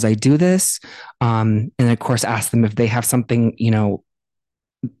me as I do this. And of course, ask them if they have something,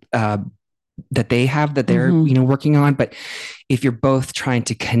 that they have that they're, working on. But if you're both trying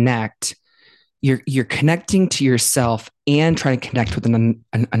to connect, you're connecting to yourself and trying to connect with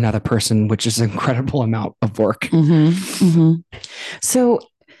another person, which is an incredible amount of work. So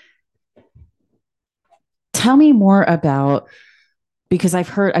tell me more about, because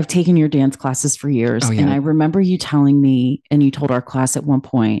I've taken your dance classes for years. And I remember you telling me, and you told our class at one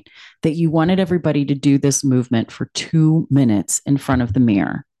point, that you wanted everybody to do this movement for 2 minutes in front of the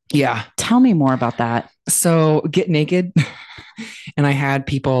mirror. Yeah. Tell me more about that. So get naked. And I had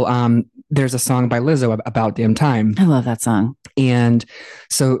people, there's a song by Lizzo about damn time. I love that song. And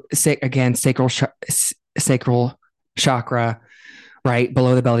so again, sacral chakra, right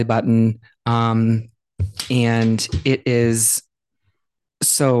below the belly button. And it is,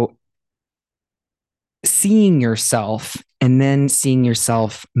 so seeing yourself and then seeing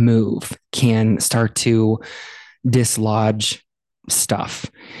yourself move can start to dislodge stuff,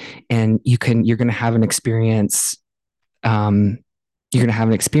 and you're going to have an experience. And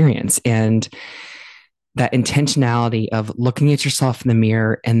that intentionality of looking at yourself in the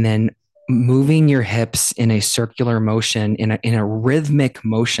mirror and then moving your hips in a circular motion, in a rhythmic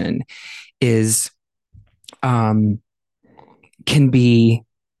motion, is can be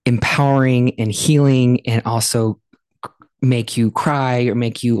empowering and healing, and also make you cry or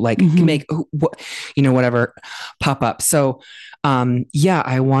make you like make whatever pop up. So I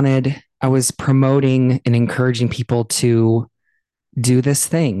was promoting and encouraging people to do this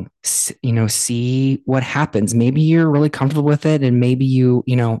thing, see what happens. Maybe you're really comfortable with it, and maybe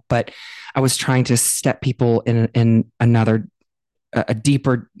but I was trying to step people in another, a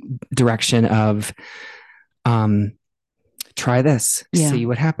deeper direction of, try this, see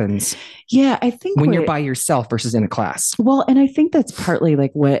what happens. Yeah. I think when you're by yourself versus in a class. Well, and I think that's partly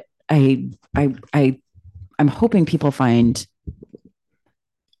like what I'm hoping people find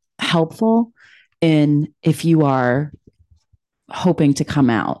helpful in, if you are hoping to come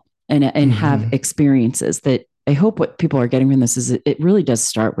out and have experiences that I hope what people are getting from this is it really does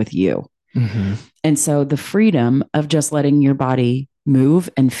start with you. And so the freedom of just letting your body move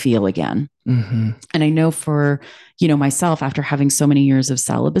and feel again. And I know for, myself, after having so many years of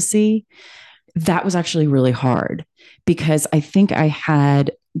celibacy, that was actually really hard because I think I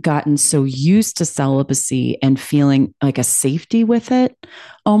had gotten so used to celibacy and feeling like a safety with it,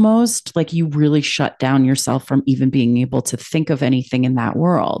 almost like you really shut down yourself from even being able to think of anything in that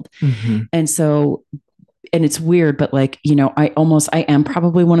world. And so, and it's weird, but like, I am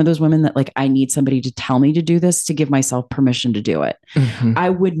probably one of those women that like, I need somebody to tell me to do this to give myself permission to do it. I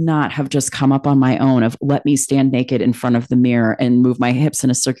would not have just come up on my own of let me stand naked in front of the mirror and move my hips in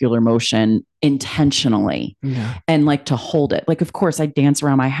a circular motion intentionally and like to hold it. Like, of course I dance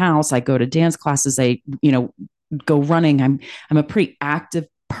around my house. I go to dance classes. I, go running. I'm a pretty active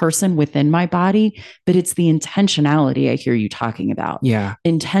person within my body, but it's the intentionality I hear you talking about. Yeah.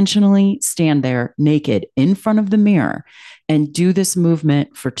 Intentionally stand there naked in front of the mirror and do this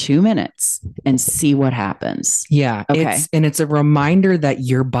movement for 2 minutes and see what happens. Yeah. Okay. It's a reminder that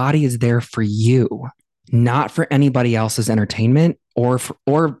your body is there for you, not for anybody else's entertainment or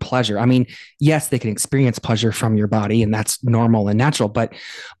pleasure. I mean, yes, they can experience pleasure from your body and that's normal and natural, but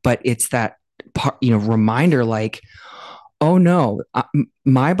it's that part, reminder like, oh no,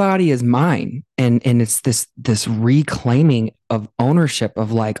 my body is mine. And it's this reclaiming of ownership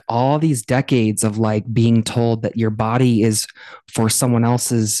of like all these decades of like being told that your body is for someone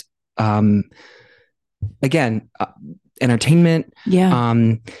else's, entertainment.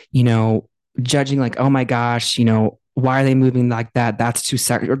 Yeah. Judging like, oh my gosh, why are they moving like that? That's too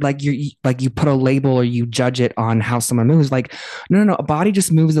sexual. Or like you put a label or you judge it on how someone moves. Like, no. A body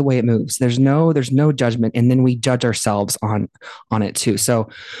just moves the way it moves. There's no judgment. And then we judge ourselves on it too. So,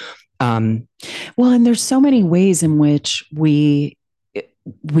 and there's so many ways in which we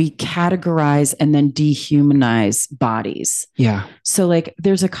categorize and then dehumanize bodies. Yeah. So like,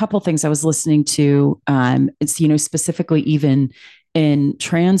 there's a couple things I was listening to, it's, specifically even in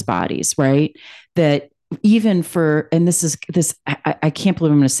trans bodies, right? That even for, and I can't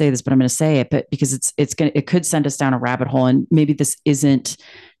believe I'm going to say this, but I'm going to say it, but because it could send us down a rabbit hole, and maybe this isn't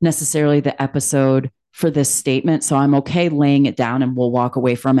necessarily the episode for this statement. So I'm okay laying it down and we'll walk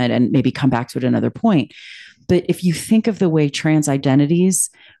away from it and maybe come back to it at another point. But if you think of the way trans identities,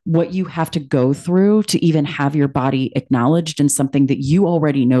 what you have to go through to even have your body acknowledged in something that you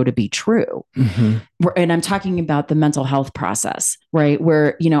already know to be true. And I'm talking about the mental health process, right?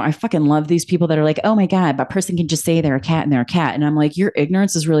 Where, I fucking love these people that are like, oh my God, a person can just say they're a cat and they're a cat. And I'm like, your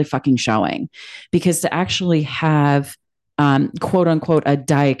ignorance is really fucking showing, because to actually have, quote unquote, a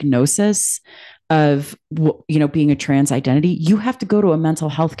diagnosis of, being a trans identity, you have to go to a mental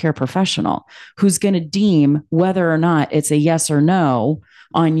health care professional who's going to deem whether or not it's a yes or no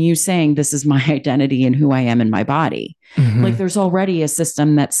on you saying this is my identity and who I am in my body. Like there's already a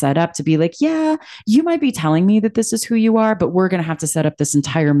system that's set up to be like, yeah, you might be telling me that this is who you are, but we're going to have to set up this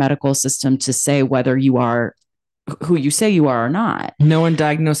entire medical system to say whether you are who you say you are or not. No one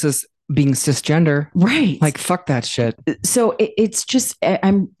diagnoses being cisgender. Right. Like, fuck that shit. So it's just,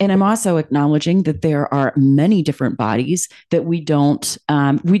 I'm also acknowledging that there are many different bodies that we don't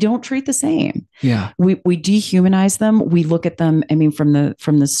treat the same. Yeah. We dehumanize them. We look at them. I mean, from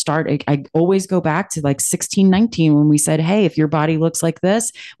the start, I always go back to like 1619 when we said, hey, if your body looks like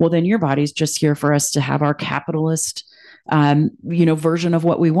this, well, then your body's just here for us to have our capitalist version of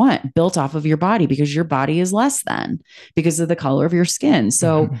what we want built off of your body, because your body is less than because of the color of your skin.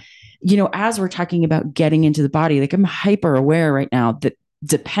 So, as we're talking about getting into the body, like I'm hyper aware right now that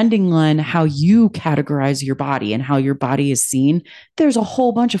depending on how you categorize your body and how your body is seen, there's a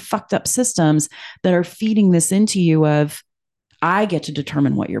whole bunch of fucked up systems that are feeding this into you of, I get to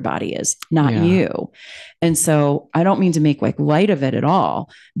determine what your body is, not you. And so I don't mean to make like light of it at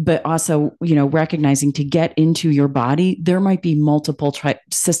all, but also, recognizing to get into your body, there might be multiple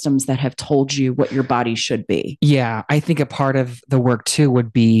systems that have told you what your body should be. Yeah. I think a part of the work too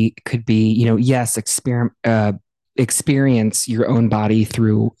could be, yes, experience your own body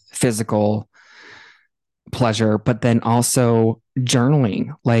through physical pleasure, but then also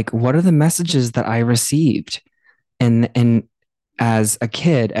journaling. Like, what are the messages that I received? And as a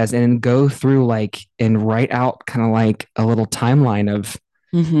kid, go through like and write out kind of like a little timeline of,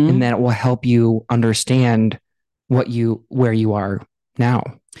 and then it will help you understand where you are now.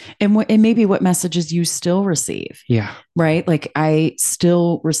 And maybe what messages you still receive. Yeah. Right. Like I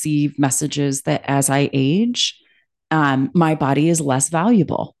still receive messages that as I age, my body is less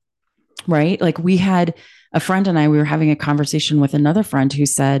valuable. Right. Like we had a friend and we were having a conversation with another friend who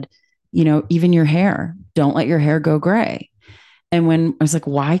said, even your hair, don't let your hair go gray. And when I was like,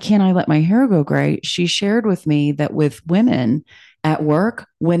 why can't I let my hair go gray? She shared with me that with women at work,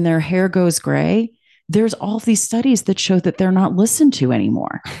 when their hair goes gray, there's all these studies that show that they're not listened to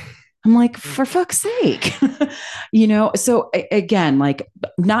anymore. I'm like, for fuck's sake. So again, like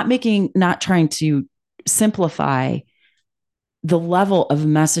not trying to simplify the level of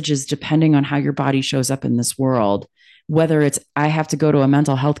messages depending on how your body shows up in this world, whether it's I have to go to a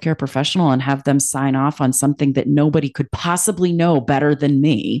mental health care professional and have them sign off on something that nobody could possibly know better than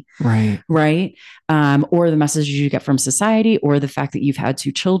me. Right. Right. Or the messages you get from society, or the fact that you've had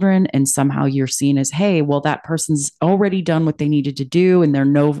two children and somehow you're seen as, hey, well, that person's already done what they needed to do and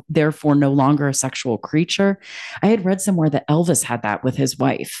therefore no longer a sexual creature. I had read somewhere that Elvis had that with his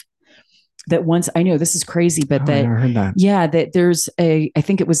wife. That once, I know this is crazy, but I never heard that. yeah, that there's I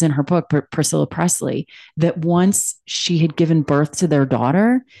think it was in her book, Priscilla Presley, that once she had given birth to their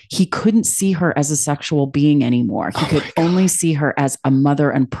daughter, he couldn't see her as a sexual being anymore. He could only see her as a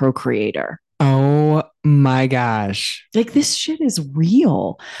mother and procreator. Oh my gosh. Like, this shit is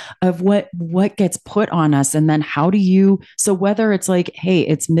real, of what gets put on us. And then so whether it's like, hey,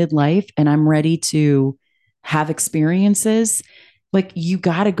 it's midlife and I'm ready to have experiences, like, you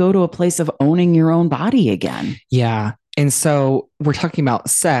got to go to a place of owning your own body again. Yeah. And so we're talking about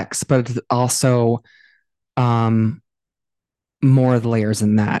sex, but it's also more of the layers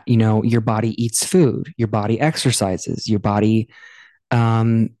than that. Your body eats food, your body exercises, your body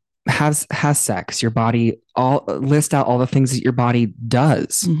has sex, your body all list out all the things that your body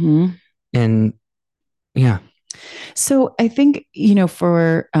does. Mm-hmm. And yeah. So I think,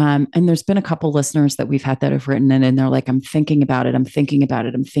 and there's been a couple listeners that we've had that have written in and they're like, I'm thinking about it. I'm thinking about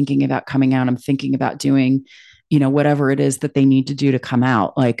it. I'm thinking about coming out. I'm thinking about doing, whatever it is that they need to do to come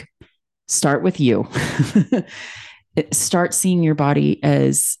out. Like, start with you. Start seeing your body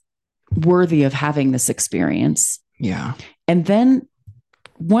as worthy of having this experience. Yeah. And then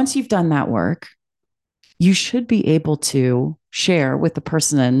once you've done that work, you should be able to share with the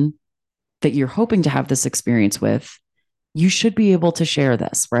person that you're hoping to have this experience with. You should be able to share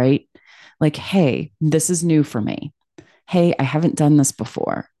this, right? Like, hey, this is new for me. Hey, I haven't done this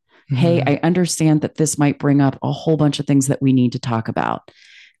before. Mm-hmm. Hey, I understand that this might bring up a whole bunch of things that we need to talk about.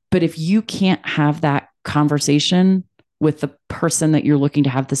 But if you can't have that conversation with the person that you're looking to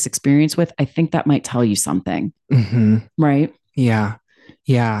have this experience with, I think that might tell you something. Mm-hmm. Right? Yeah.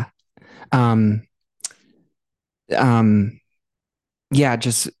 Yeah. Yeah,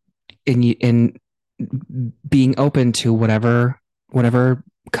 just in being open to whatever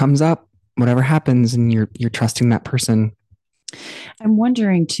comes up, whatever happens, and you're trusting that person. I'm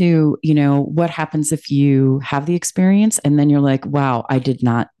wondering too, what happens if you have the experience and then you're like, wow, I did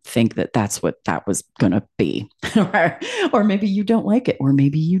not think that that's what that was going to be. Or maybe you don't like it, or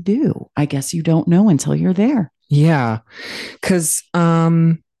maybe you do. I guess you don't know until you're there. Yeah. Cause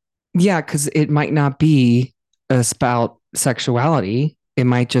it might not be about sexuality. It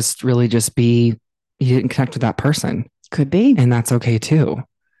might just really just be you didn't connect with that person. Could be. And that's okay too.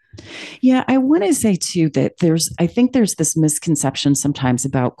 Yeah, I want to say too that I think there's this misconception sometimes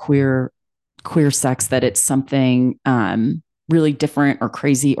about queer sex, that it's something really different or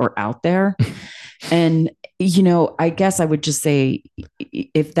crazy or out there. And, I guess I would just say,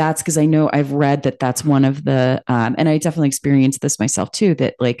 if that's, because I know I've read that that's one of the, and I definitely experienced this myself too,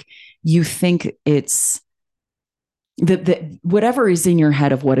 that like you think it's that whatever is in your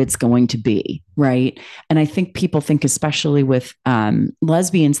head of what it's going to be, right? And I think people think, especially with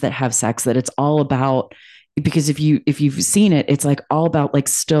lesbians that have sex, that it's all about, because if you've seen it, it's like all about like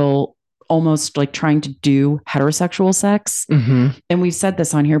still almost like trying to do heterosexual sex. Mm-hmm. And we've said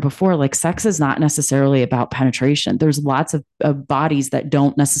this on here before, like, sex is not necessarily about penetration. There's lots of bodies that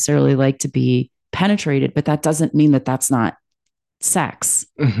don't necessarily like to be penetrated, but that doesn't mean that that's not sex.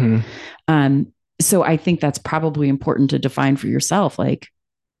 Mm-hmm. So I think that's probably important to define for yourself. Like,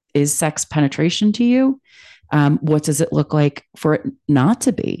 is sex penetration to you? What does it look like for it not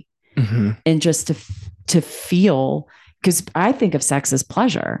to be? Mm-hmm. And just to feel, because I think of sex as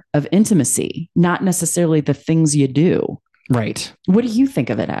pleasure, of intimacy, not necessarily the things you do. Right. What do you think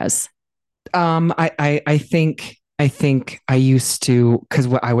of it as? I think I used to, because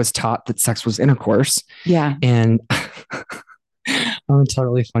I was taught that sex was intercourse. Yeah. And I'm gonna tell a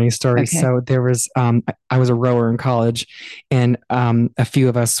really funny story. Okay. So there was, I was a rower in college, and a few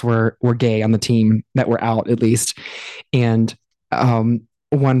of us were gay on the team that were out, at least. And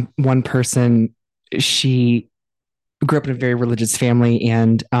one person, she grew up in a very religious family,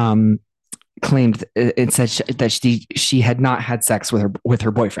 and claimed it said that she had not had sex with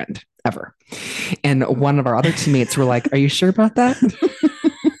her boyfriend ever. And one of our other teammates were like, "Are you sure about that?"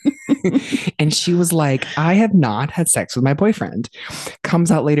 And she was like, I have not had sex with my boyfriend.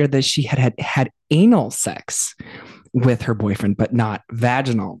 Comes out later that she had anal sex with her boyfriend, but not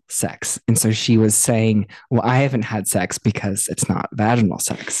vaginal sex. And so she was saying, well, I haven't had sex because it's not vaginal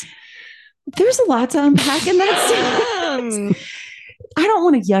sex. There's a lot to unpack in that statement. I don't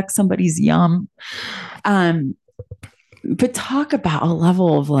want to yuck somebody's yum. But talk about a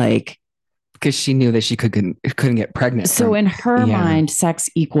level of like, because she knew that she couldn't get pregnant. So in her mind, sex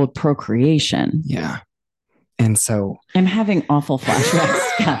equaled procreation. Yeah. And so I'm having awful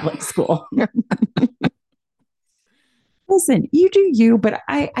flashbacks to Catholic school. Listen, you do you, but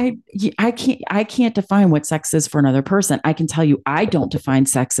I can't define what sex is for another person. I can tell you I don't define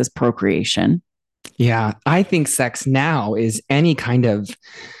sex as procreation. Yeah, I think sex now is any kind of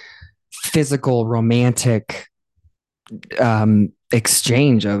physical, romantic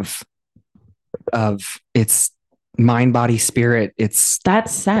exchange of its mind, body, spirit.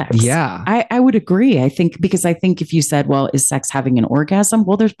 That's sex. Yeah. I would agree. I think if you said, well, is sex having an orgasm?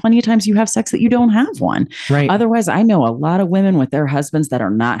 Well, there's plenty of times you have sex that you don't have one. Right. Otherwise, I know a lot of women with their husbands that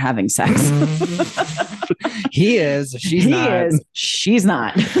are not having sex. He is. She's not. She's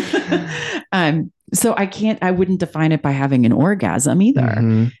not. So I wouldn't define it by having an orgasm either.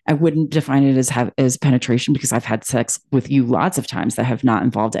 Mm-hmm. I wouldn't define it as penetration, because I've had sex with you lots of times that have not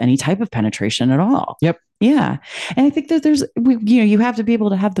involved any type of penetration at all. Yep. Yeah. And I think that you have to be able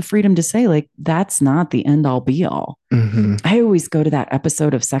to have the freedom to say, like, that's not the end all be all. Mm-hmm. I always go to that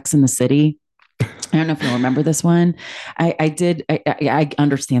episode of Sex and the City. I don't know if you'll remember this one. I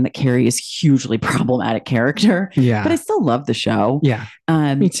understand that Carrie is hugely problematic character. Yeah. But I still love the show. Yeah.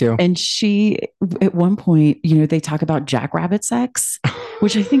 Me too. And she, at one point, they talk about jackrabbit sex,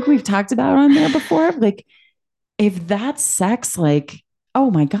 which I think we've talked about on there before. Like, if that's sex, like, oh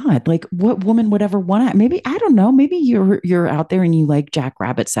my God, like what woman would ever want to, maybe, I don't know, maybe you're out there and you like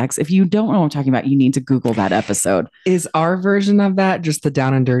jackrabbit sex. If you don't know what I'm talking about, you need to Google that episode. Is our version of that just the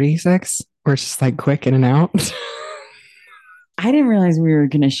down and dirty sex? Or it's just like quick in and out? I didn't realize we were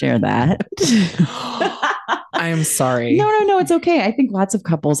going to share that. I am sorry. No, it's okay. I think lots of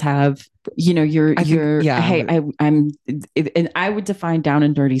couples have, hey, I'm, and I would define down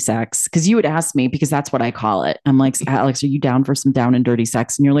and dirty sex, because you would ask me, because that's what I call it. I'm like, Alex, are you down for some down and dirty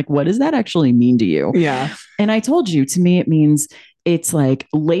sex? And you're like, what does that actually mean to you? Yeah. And I told you, to me, it means it's like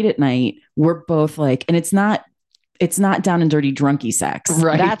late at night. We're both like, and it's not down and dirty drunky sex.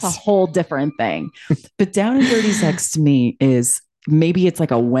 Right. That's a whole different thing. But down and dirty sex to me is, maybe it's like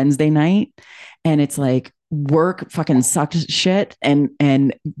a Wednesday night and it's like work fucking sucks shit and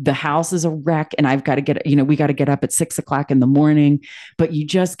the house is a wreck and I've got to get, we got to get up at 6 o'clock in the morning, but you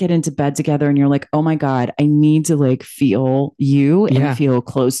just get into bed together and you're like, oh my God, I need to like feel you and feel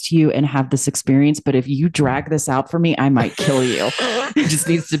close to you and have this experience. But if you drag this out for me, I might kill you. It just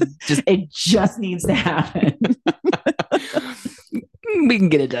needs to happen. We can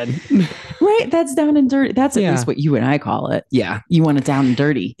get it done. Right. That's down and dirty. That's at least what you and I call it. Yeah. You want it down and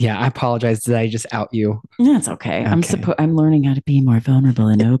dirty. Yeah. I apologize. Did I just out you? That's okay. I'm learning how to be more vulnerable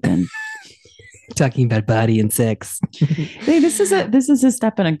and open. Talking about body and sex. Hey, this is a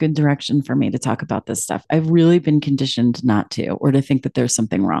step in a good direction for me to talk about this stuff. I've really been conditioned not to, or to think that there's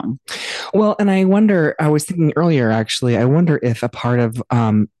something wrong. Well, and I was thinking earlier, actually, I wonder if a part of,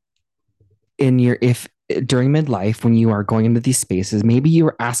 during midlife, when you are going into these spaces, maybe you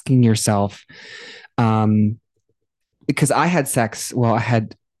were asking yourself, because I had sex.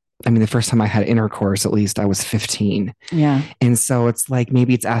 The first time I had intercourse, at least I was 15. Yeah. And so it's like,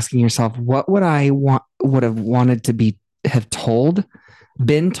 maybe it's asking yourself, what would I would have wanted to been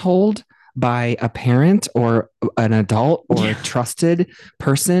told by a parent or an adult or a trusted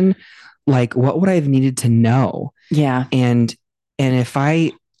person? Like, what would I have needed to know? Yeah. And if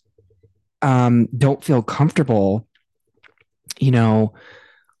I, don't feel comfortable, I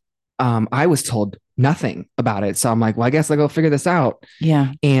was told nothing about it. So I'm like, well, I guess I'll go figure this out.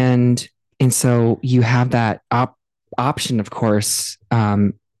 Yeah. And so you have that option, of course,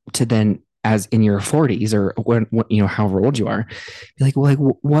 to then, as in your 40s or when, however old you are, be like, well, like,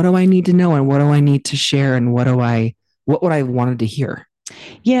 what do I need to know? And what do I need to share? And what would I wanted to hear?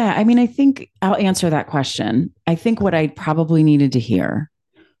 Yeah. I mean, I think I'll answer that question. I think what I probably needed to hear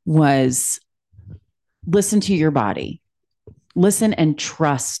was listen to your body, listen and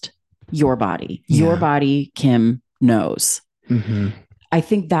trust your body. Yeah. Your body, Kim, knows. Mm-hmm. I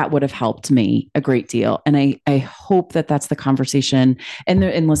think that would have helped me a great deal. And I hope that that's the conversation.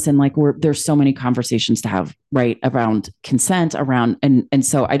 And listen, like there's so many conversations to have, right, around consent, and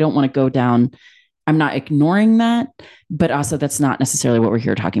so I don't want to go down I'm not ignoring that, but also that's not necessarily what we're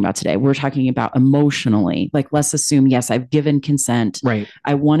here talking about today. We're talking about emotionally. Like, let's assume, yes, I've given consent. Right.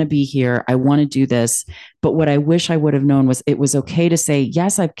 I want to be here. I want to do this. But what I wish I would have known was it was okay to say,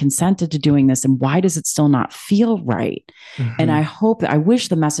 yes, I've consented to doing this. And why does it still not feel right? And I wish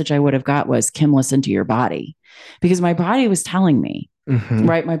the message I would have got was, Kim, listen to your body, because my body was telling me,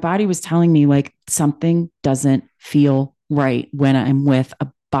 right? My body was telling me like something doesn't feel right when I'm with a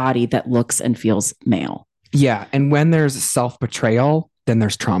body that looks and feels male. Yeah. And when there's self-betrayal, then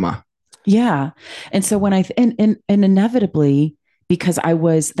there's trauma. Yeah. And so when and inevitably, because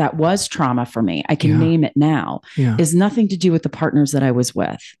that was trauma for me, I can name it now, is nothing to do with the partners that I was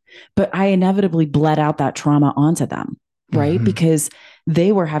with. But I inevitably bled out that trauma onto them, right? Because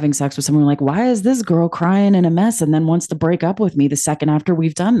they were having sex with someone like, why is this girl crying in a mess and then wants to break up with me the second after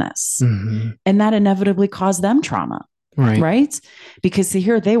we've done this? And that inevitably caused them trauma. Right. Because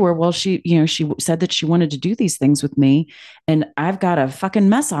here they were, well, she said that she wanted to do these things with me and I've got a fucking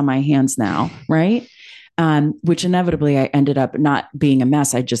mess on my hands now. Right. Which inevitably I ended up not being a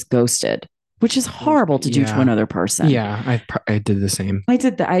mess. I just ghosted, which is horrible to do to another person. Yeah. I did the same. I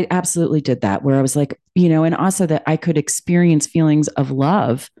did that. I absolutely did that, where I was like, and also that I could experience feelings of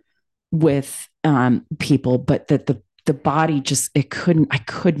love with people, but that the body just, I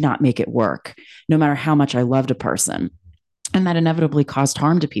could not make it work no matter how much I loved a person. And that inevitably caused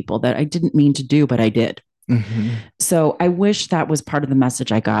harm to people that I didn't mean to do, but I did. So I wish that was part of the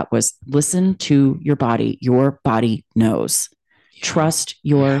message I got, was listen to your body. Your body knows. Trust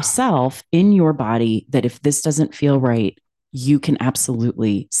yourself in your body, that if this doesn't feel right, you can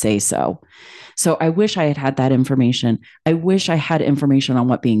absolutely say so. So I wish I had that information. I wish I had information on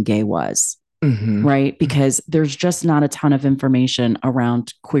what being gay was. Right? Because there's just not a ton of information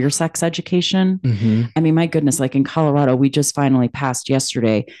around queer sex education. I mean, my goodness, like in Colorado, we just finally passed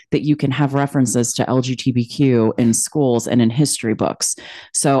yesterday that you can have references to LGBTQ in schools and in history books.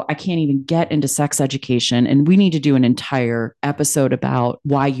 So I can't even get into sex education. And we need to do an entire episode about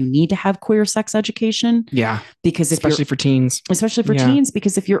why you need to have queer sex education. Yeah. Because especially for teens.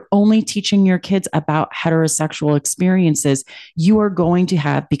 Because if you're only teaching your kids about heterosexual experiences, you are going to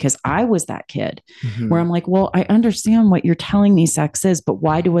have, because I was that kid where I'm like, well, I understand what you're telling me sex is, but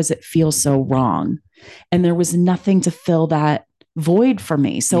why does it feel so wrong? And there was nothing to fill that void for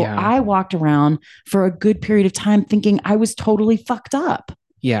me. So I walked around for a good period of time thinking I was totally fucked up.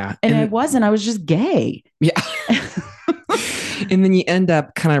 Yeah. And I wasn't. I was just gay. Yeah. And then you end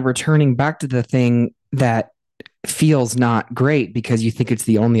up kind of returning back to the thing that feels not great because you think it's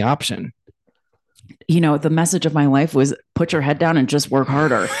the only option. The message of my life was put your head down and just work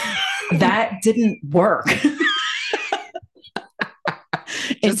harder. That didn't work.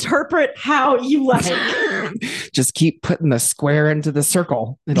 Interpret how you like. Just keep putting the square into the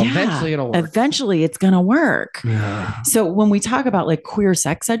circle. Eventually it'll work. Eventually it's going to work. So when we talk about like queer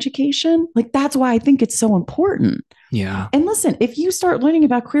sex education, like that's why I think it's so important. Yeah. And listen, if you start learning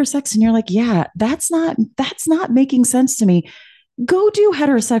about queer sex and you're like, yeah, that's not making sense to me, go do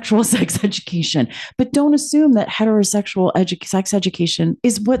heterosexual sex education, but don't assume that heterosexual sex education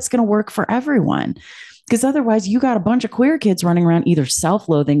is what's going to work for everyone. Because otherwise you got a bunch of queer kids running around either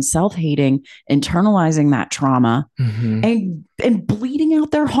self-loathing, self-hating, internalizing that trauma and bleeding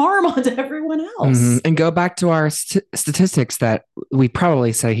out their harm onto everyone else. And go back to our statistics that we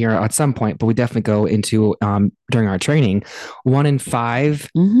probably say here at some point, but we definitely go into during our training. 1 in 5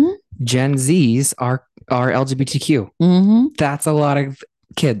 Gen Zs are LGBTQ. That's a lot of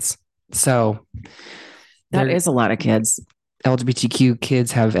kids. So that is a lot of kids. LGBTQ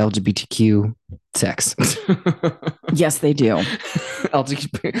kids have LGBTQ sex. Yes, they do.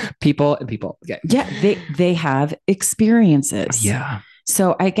 LGBT people and people. Okay. Yeah, they have experiences. Yeah.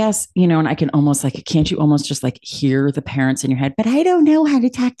 So I guess, and I can almost can't you almost just like hear the parents in your head, but I don't know how to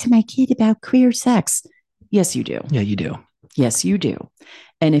talk to my kid about queer sex. Yes, you do. Yeah, you do. Yes, you do.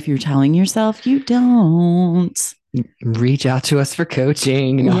 And if you're telling yourself you don't, reach out to us for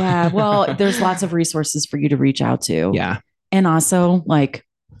coaching. Yeah. Well, there's lots of resources for you to reach out to. Yeah. And also, like,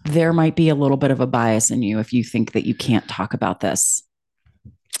 there might be a little bit of a bias in you if you think that you can't talk about this.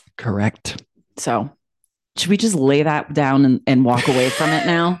 Correct. So should we just lay that down and walk away from it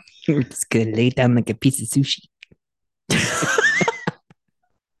now? We're just going to lay it down like a piece of sushi.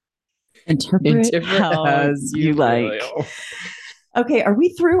 Interpret how as you like. Okay. Are we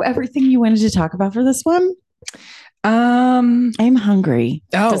through everything you wanted to talk about for this one? I'm hungry.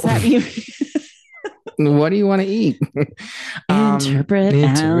 Oh. Does that mean... What do you want to eat? Interpret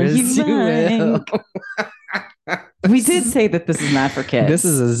how you like. We did say that this is not for kids. This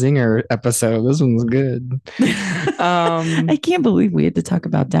is a zinger episode. This one's good. I can't believe we had to talk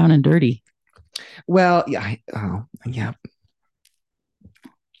about Down and Dirty. Well, yeah, oh, yeah.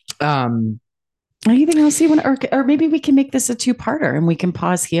 Um, Anything else you want, or maybe we can make this a two-parter and we can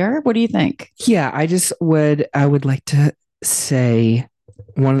pause here. What do you think? yeah, I would like to say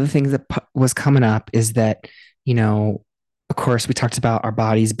one of the things that was coming up is that, you know, of course, we talked about our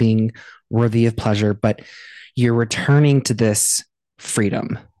bodies being worthy of pleasure, but you're returning to this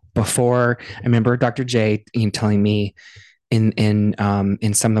freedom. Before, I remember Dr. J telling me in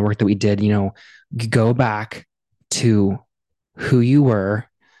some of the work that we did, go back to who you were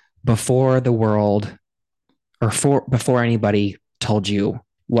before the world or before anybody told you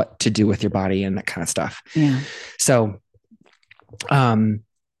what to do with your body and that kind of stuff. Yeah. So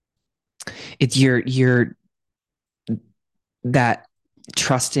it's you're that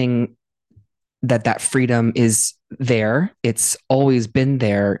trusting that freedom is there. It's always been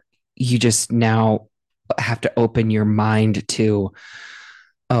there. You just now have to open your mind to,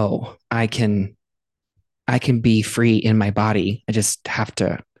 oh, I can be free in my body. I just have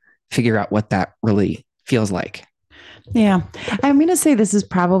to figure out what that really feels like. Yeah. I'm going to say this is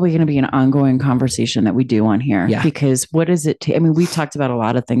probably going to be an ongoing conversation that we do on here because what is it? I mean, we've talked about a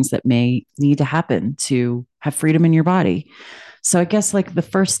lot of things that may need to happen to have freedom in your body. So I guess like the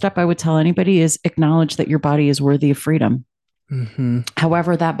first step I would tell anybody is acknowledge that your body is worthy of freedom. Mm-hmm.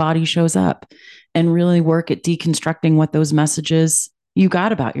 However, that body shows up, and really work at deconstructing what those messages you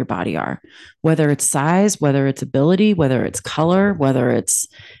got about your body are, whether it's size, whether it's ability, whether it's color, whether it's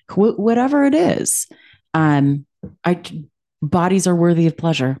whatever it is. Bodies are worthy of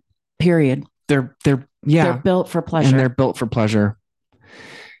pleasure, period. They're built for pleasure. And they're built for pleasure.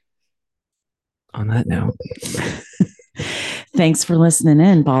 On that note. Thanks for listening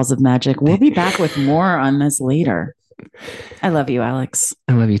in, Balls of Magic. We'll be back with more on this later. I love you, Alex.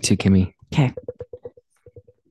 I love you too, Kimmy. Okay.